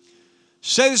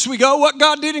 Say this as we go. What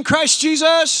God did in Christ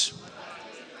Jesus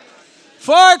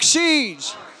far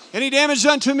exceeds any damage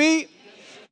done to me